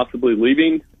O'Brien possibly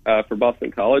leaving for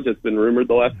Boston College, it's been rumored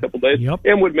the last couple of days,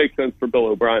 and would make sense for Bill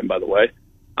O'Brien, by the way.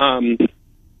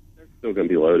 They're still going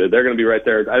to be loaded. They're going to be right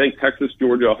there. I think Texas,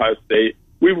 Georgia, Ohio State.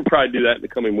 We will probably do that in the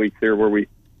coming weeks here, where we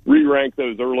re-rank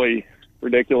those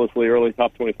ridiculously early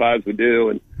top 25s we do.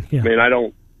 And I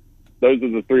mean, those are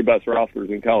the three best rosters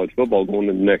in college football going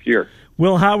into next year.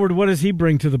 Will Howard, what does he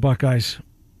bring to the Buckeyes?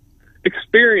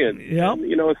 Experience. Yep.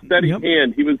 A steady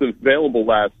hand. He was available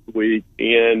last week,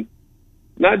 and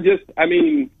not just,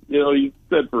 you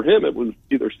said for him it was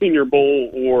either Senior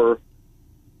Bowl or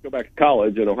go back to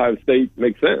college, and Ohio State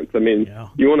makes sense.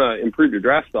 You want to improve your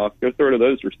draft stock, go throw to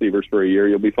those receivers for a year.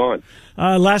 You'll be fine.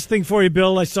 Last thing for you,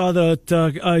 Bill. I saw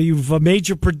that you've made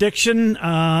your prediction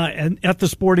at the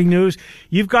Sporting News.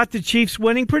 You've got the Chiefs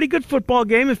winning. Pretty good football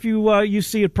game if you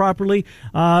see it properly.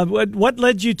 What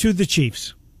led you to the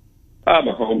Chiefs?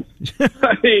 Mahomes.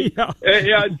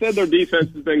 I said their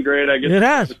defense has been great. I guess it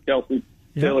has. Kelsey,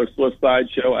 Taylor Swift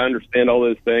sideshow. I understand all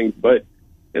those things, but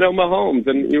Mahomes,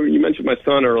 and you mentioned my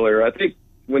son earlier. I think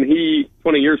when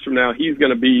 20 years from now, he's going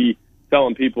to be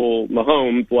telling people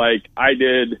Mahomes like I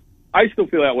did. I still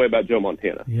feel that way about Joe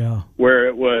Montana. Yeah. Where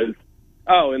it was,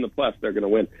 in the playoffs they're going to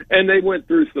win. And they went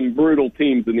through some brutal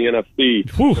teams in the NFC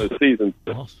those seasons,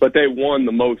 but they won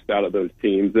the most out of those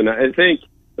teams. And I think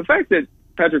the fact that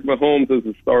Patrick Mahomes as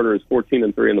a starter is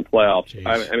 14-3 in the playoffs,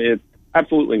 it's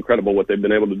absolutely incredible what they've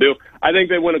been able to do. I think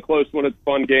they win a close one. It's a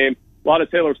fun game. A lot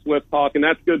of Taylor Swift talk, and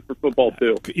that's good for football,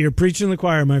 too. You're preaching the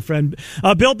choir, my friend.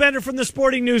 Bill Bender from the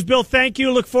Sporting News. Bill, thank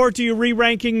you. Look forward to you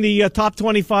re-ranking the top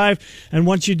 25, and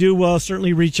once you do, we'll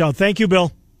certainly reach out. Thank you,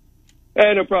 Bill.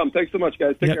 Hey, no problem. Thanks so much,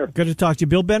 guys. Take care. Good to talk to you.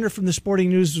 Bill Bender from the Sporting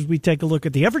News as we take a look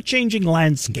at the ever-changing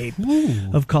landscape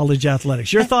of college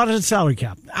athletics. Your thought on salary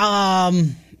cap?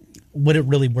 Would it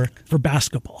really work? For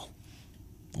basketball.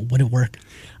 Would it work?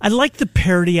 I like the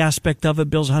parity aspect of it.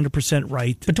 Bill's 100%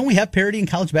 right. But don't we have parity in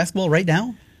college basketball right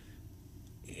now?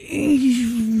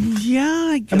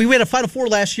 Yeah. We had a Final Four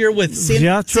last year with San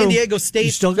Diego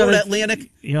State, Florida Atlantic.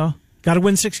 Yeah. Got to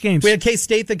win 6 games. We had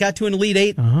K-State that got to an Elite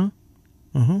Eight. Been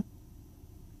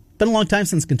a long time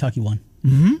since Kentucky won.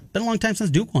 Been a long time since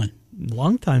Duke won.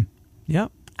 Long time. Yeah.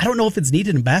 I don't know if it's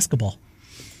needed in basketball.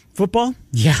 Football?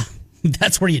 Yeah.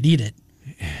 That's where you need it.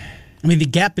 The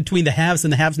gap between the haves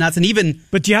and the have-nots, and even...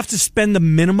 But you have to spend the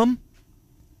minimum?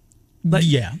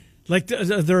 Yeah. Like,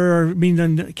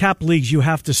 in cap leagues, you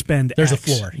have to spend There's X. a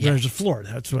floor. Yeah. There's a floor.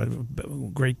 That's a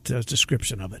great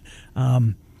description of it.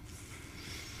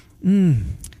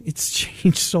 It's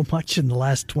changed so much in the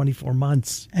last 24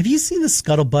 months. Have you seen the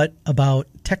scuttlebutt about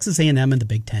Texas A&M and the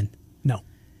Big Ten? No.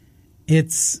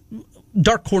 It's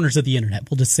dark corners of the internet,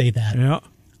 we'll just say that. Yeah.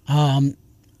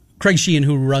 Craig Sheehan,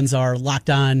 who runs our Locked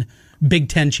On Big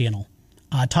Ten channel,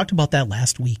 talked about that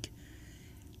last week.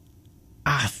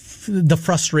 The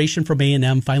frustration from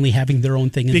A&M finally having their own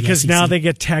thing in because the SEC. Now they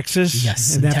get Texas.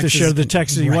 Yes. And they have to share the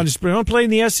Texas. Right. You want to play in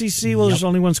the SEC? Well, There's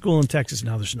only one school in Texas.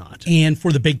 Now there's not. And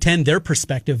for the Big Ten, their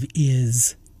perspective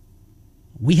is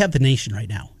we have the nation right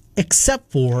now,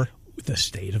 except for the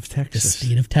state of Texas. The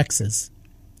state of Texas.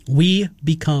 We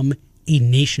become a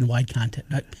nationwide content.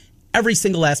 Every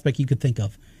single aspect you could think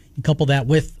of. You couple that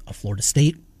with a Florida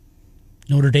State,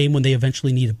 Notre Dame when they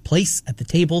eventually need a place at the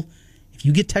table. If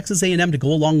you get Texas A&M to go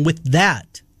along with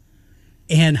that,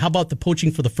 and how about the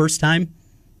poaching for the first time?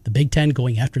 The Big Ten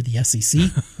going after the SEC.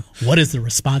 What is the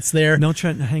response there? No,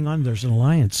 Trent, hang on. There's an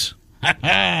alliance. How'd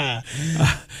that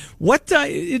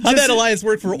alliance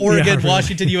work for Oregon,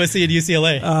 Washington, USC, and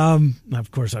UCLA?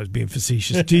 Of course, I was being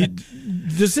facetious.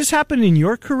 Does this happen in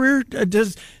your career?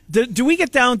 Do we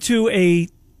get down to a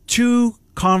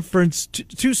two-conference,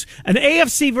 an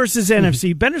AFC versus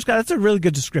NFC? Bender's got that's a really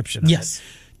good description. Yes.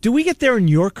 Do we get there in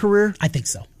your career? I think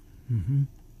so. Mm-hmm.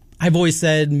 I've always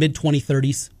said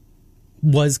mid-2030s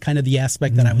was kind of the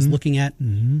aspect that I was looking at.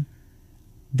 Mm-hmm.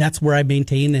 That's where I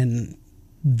maintain, and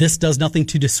this does nothing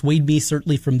to dissuade me,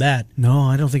 certainly, from that. No,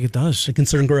 I don't think it does. The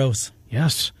concern grows.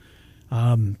 Yes.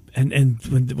 And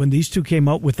when these two came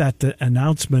out with that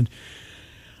announcement,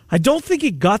 I don't think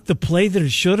it got the play that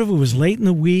it should have. It was late in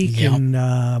the week. Yep.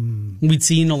 And we'd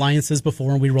seen alliances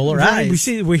before, and we roll our eyes.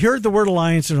 We heard the word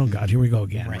alliance, and oh, God, here we go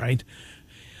again, right?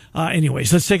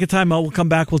 Anyways, let's take a time out. We'll come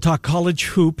back. We'll talk college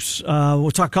hoops.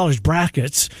 We'll talk college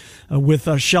brackets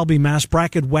with Shelby Mast,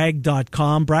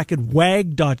 bracketwag.com,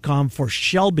 bracketwag.com for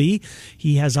Shelby.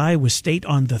 He has Iowa State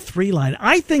on the 3 line.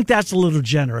 I think that's a little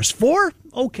generous. 4?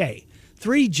 Okay.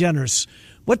 3, generous.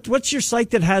 What's your site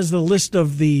that has the list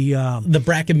of the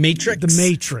bracket matrix? The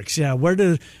matrix, yeah.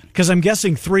 Because I'm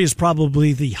guessing 3 is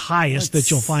probably the highest that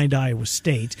you'll find Iowa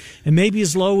State, and maybe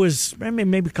as low as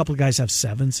maybe a couple of guys have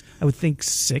 7s. I would think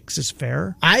 6 is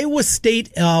fair. Iowa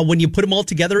State, when you put them all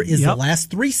together, is the last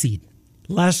 3 seed.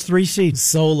 Last 3 seeds.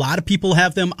 So a lot of people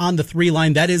have them on the 3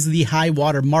 line. That is the high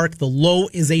water mark. The low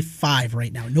is a 5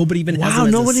 right now. Nobody even has them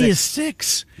as nobody a 6. is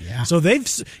 6. Yeah. So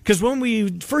because when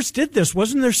we first did this,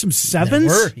 wasn't there some 7s? There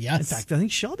were, yes. In fact, I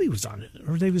think Shelby was on it,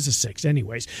 or they was a 6.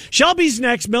 Anyways, Shelby's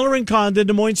next. Miller and Condon,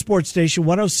 Des Moines Sports Station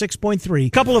 106.3. A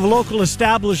couple of local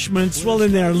establishments, well,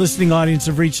 in our listening audience,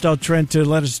 have reached out, Trent, to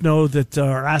let us know that,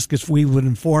 or ask if we would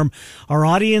inform our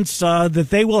audience that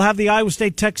they will have the Iowa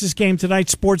State-Texas game tonight.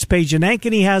 Sports page in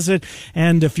Ankeny has it,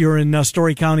 and if you're in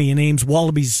Story County in Ames,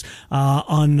 Wallaby's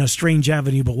on Strange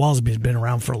Avenue, but Wallaby's been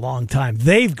around for a long time.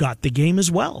 They've got the game as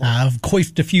well. I've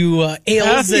quaffed a few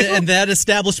ales in that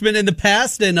establishment in the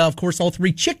past, and of course all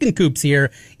 3 chicken coops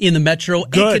here in the metro.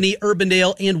 Good. Ankeny,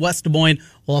 Urbandale, and West Des Moines.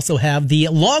 We'll also have the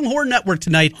Longhorn Network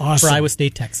tonight for Iowa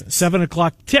State, Texas. 7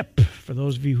 o'clock tip for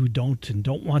those of you who don't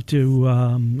want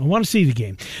to see the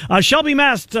game. Shelby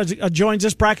Mast joins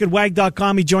us,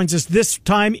 bracketwag.com. He joins us this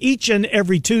time each and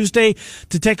every Tuesday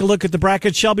to take a look at the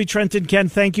bracket. Shelby, Trenton, Ken,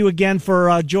 thank you again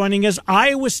for joining us.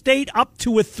 Iowa State up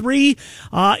to a 3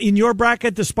 in your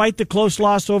bracket despite the close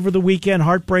loss over the weekend.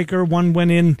 Heartbreaker. One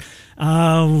went in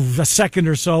a second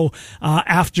or so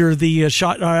after the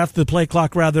after the play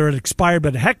clock had expired,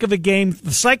 but a heck of a game.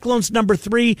 The Cyclones number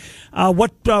 3.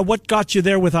 What got you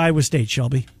there with Iowa State,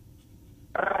 Shelby?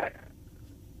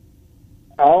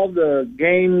 All the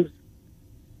games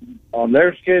on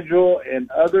their schedule and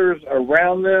others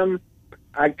around them,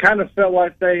 I kind of felt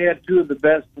like they had 2 of the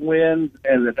best wins,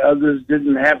 and that others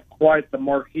didn't have quite the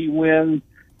marquee wins,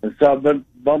 and so I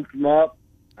bumped them up.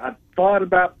 I thought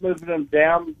about moving them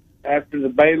down after the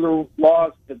Baylor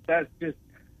loss, but that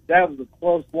was a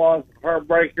close loss, a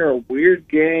heartbreaker, a weird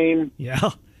game.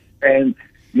 Yeah. And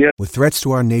with threats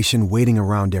to our nation waiting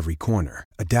around every corner,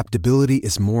 adaptability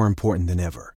is more important than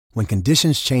ever. When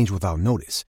conditions change without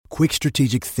notice, quick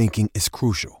strategic thinking is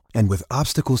crucial. And with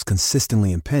obstacles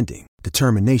consistently impending,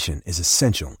 determination is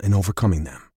essential in overcoming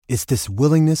them. It's this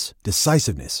willingness,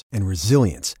 decisiveness, and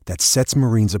resilience that sets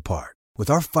Marines apart. With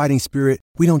our fighting spirit,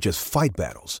 we don't just fight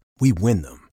battles, we win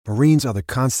them. Marines are the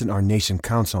constant our nation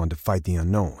counts on to fight the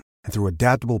unknown. And through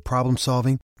adaptable problem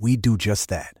solving, we do just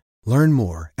that. Learn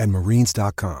more at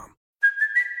Marines.com.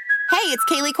 Hey, it's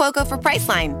Kaylee Cuoco for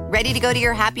Priceline. Ready to go to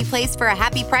your happy place for a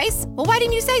happy price? Well, why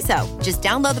didn't you say so? Just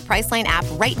download the Priceline app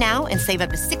right now and save up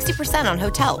to 60% on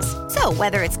hotels. So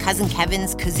whether it's Cousin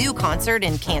Kevin's Kazoo Concert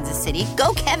in Kansas City,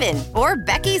 go Kevin, or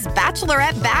Becky's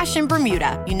Bachelorette Bash in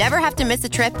Bermuda, you never have to miss a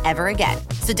trip ever again.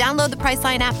 So download the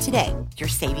Priceline app today. Your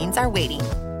savings are waiting.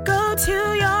 Go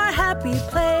to your happy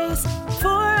place for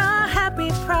a happy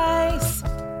price.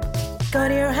 Go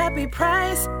to your happy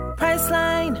price,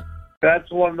 Priceline. that's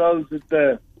one of those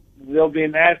that there'll be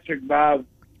an asterisk by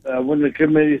when the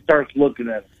committee starts looking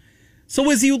at it. So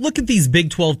as you look at these Big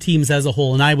 12 teams as a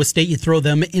whole, and Iowa State, you throw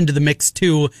them into the mix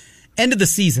too, end of the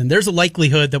season, there's a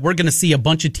likelihood that we're going to see a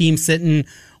bunch of teams sitting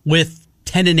with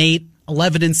 10-8,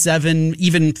 11-7,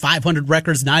 even 500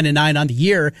 records, 9-9 on the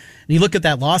year. And you look at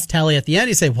that loss tally at the end,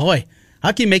 you say, boy,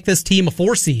 how can you make this team a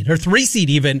 4 seed or 3 seed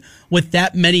even with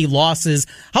that many losses?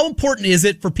 How important is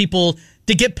it for people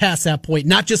to get past that point,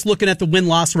 not just looking at the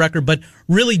win-loss record, but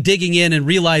really digging in and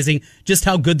realizing just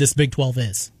how good this Big 12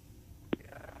 is?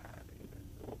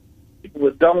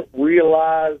 People don't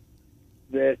realize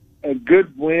that a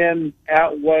good win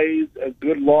outweighs a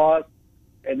good loss,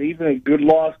 and even a good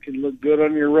loss can look good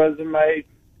on your resume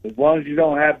as long as you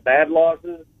don't have bad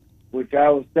losses, which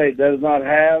Iowa State does not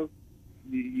have.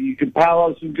 You can pile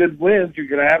up some good wins. You're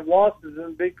going to have losses in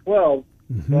the Big 12,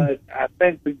 but I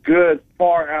think the good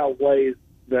far outweighs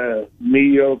the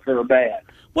mediocre or bad.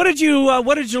 What did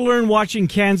you learn watching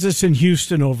Kansas and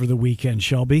Houston over the weekend,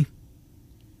 Shelby?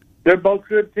 They're both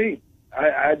good teams.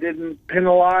 I didn't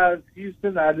penalize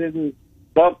Houston. I didn't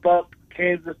bump up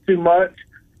Kansas too much.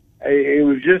 It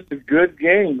was just a good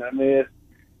game. I mean,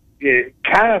 it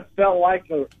kind of felt like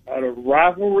a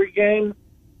rivalry game,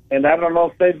 and I don't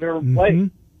know if they've ever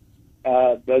played.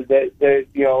 But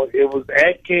it was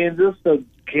at Kansas, so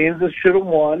Kansas should have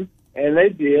won, and they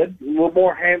did. A little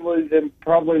more handily than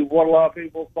probably what a lot of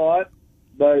people thought,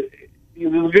 but it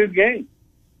was a good game.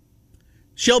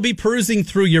 Shelby, perusing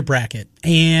through your bracket,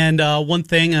 and one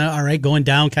thing, all right, going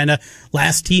down kind of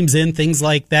last teams in, things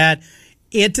like that.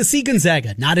 And to see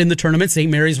Gonzaga not in the tournament, St.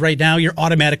 Mary's right now, your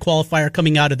automatic qualifier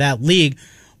coming out of that league,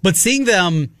 but seeing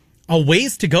them a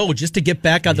ways to go just to get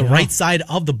back on the right side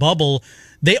of the bubble.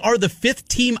 They are the 5th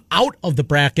team out of the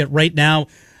bracket right now.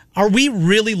 Are we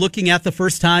really looking at the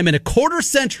first time in a quarter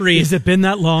century? Has it been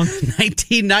that long?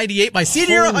 1998, my senior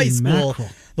year of high school. Mackerel.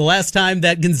 The last time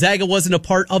that Gonzaga wasn't a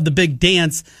part of the big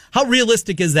dance. How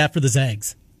realistic is that for the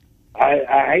Zags?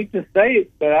 I hate to say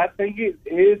it, but I think it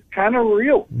is kind of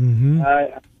real. Mm-hmm.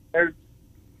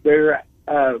 Their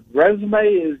resume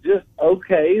is just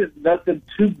okay. It's nothing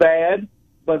too bad,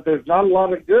 but there's not a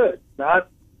lot of good, not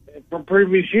from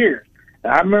previous years.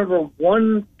 I remember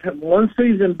one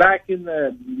season back in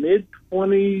the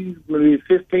mid-20s, maybe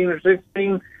 15 or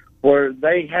 16, where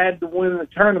they had to win the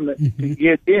tournament to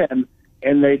get in,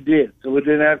 and they did. So we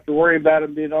didn't have to worry about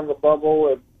them being on the bubble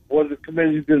and what the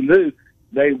committee's going to do.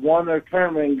 They won their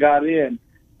tournament and got in.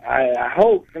 I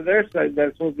hope, for their sake,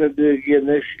 that's what they'll do again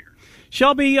this year.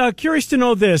 Shelby, curious to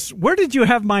know this. Where did you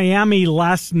have Miami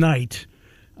last night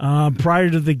prior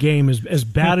to the game, as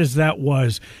bad as that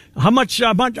was? How much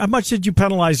did you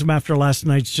penalize them after last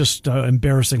night's just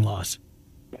embarrassing loss?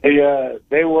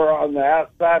 They were on the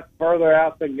outside, further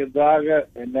out than Gonzaga,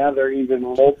 and now they're even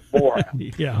more out.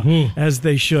 Yeah, as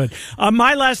they should.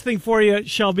 My last thing for you,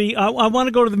 Shelby, I want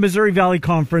to go to the Missouri Valley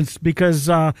Conference because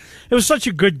it was such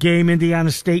a good game, Indiana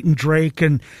State and Drake,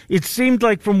 and it seemed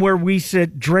like from where we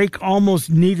sit, Drake almost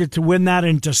needed to win that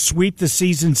and to sweep the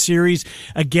season series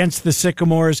against the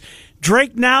Sycamores.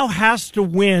 Drake now has to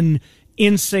win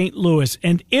in St. Louis,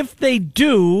 and if they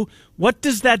do, what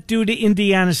does that do to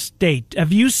Indiana State?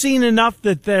 Have you seen enough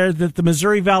that the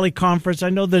Missouri Valley Conference? I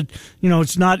know that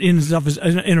it's not in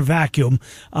a vacuum.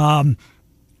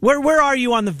 Where are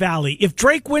you on the Valley? If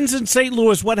Drake wins in St.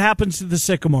 Louis, what happens to the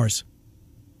Sycamores?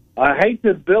 I hate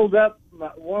to build up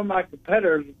one of my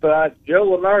competitors, but Joe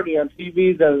Lenardi on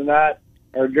TV the other night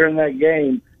or during that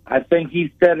game, I think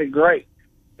he said it great.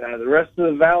 The rest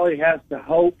of the Valley has to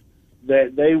hope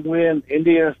that they win.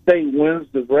 Indiana State wins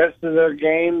the rest of their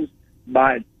games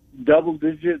by double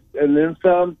digits and then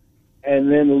some,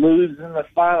 and then lose in the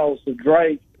finals to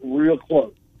Drake real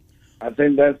close. I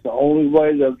think that's the only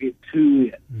way they'll get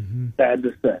two in. Sad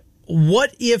to say.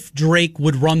 What if Drake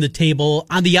would run the table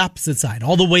on the opposite side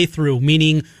all the way through,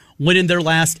 meaning win in their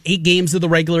last 8 games of the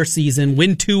regular season,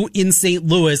 win 2 in St.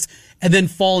 Louis, and then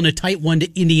fall in a tight one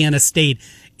to Indiana State?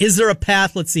 Is there a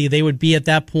path? Let's see. They would be at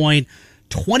that point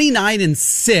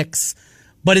 29-6,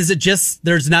 but is it just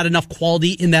there's not enough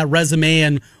quality in that resume,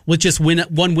 and with just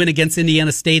one win against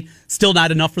Indiana State, still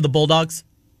not enough for the Bulldogs?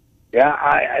 Yeah,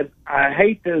 I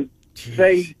hate to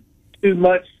say too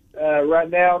much right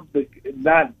now, but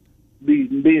not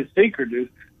be secretive.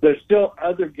 There's still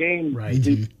other games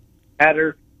that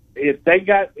matter. If they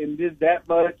got and did that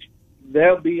much,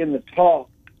 they'll be in the talk.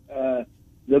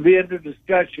 They'll be under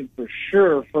discussion for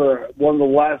sure for one of the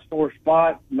last 4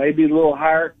 spots, maybe a little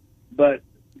higher. But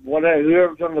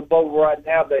whoever's on the bubble right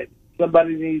now, that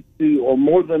somebody needs to, or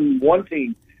more than one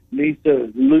team needs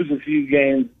to lose a few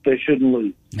games they shouldn't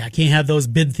lose. I can't have those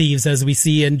bid thieves as we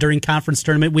see during conference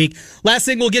tournament week. Last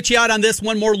thing, we'll get you out on this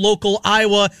one more local.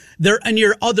 Iowa, they're and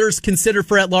your others considered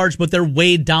for at-large, but they're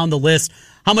way down the list.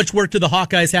 How much work do the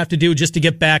Hawkeyes have to do just to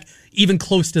get back even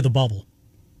close to the bubble?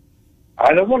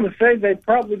 I don't want to say they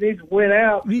probably need to win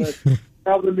out, but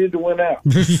probably need to win out.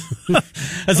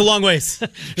 That's a long ways.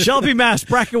 Shelby Mast,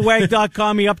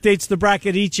 bracketwag.com. He updates the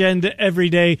bracket each and every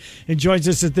day and joins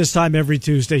us at this time every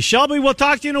Tuesday. Shelby, we'll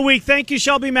talk to you in a week. Thank you,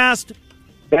 Shelby Mast.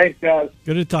 Thanks, guys.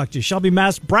 Good to talk to you. Shelby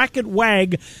Mast,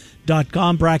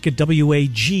 bracketwag.com,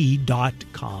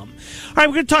 bracketwag.com. All right,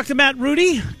 we're going to talk to Matt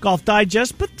Rudy, Golf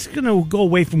Digest, but going to go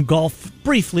away from golf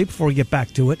briefly before we get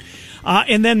back to it.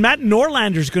 And then Matt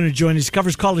Norlander is going to join us. He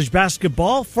covers college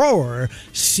basketball for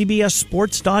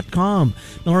CBSSports.com.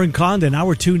 Miller and Condon,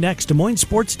 Hour 2 next. Des Moines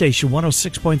Sports Station,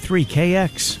 106.3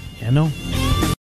 KXNO.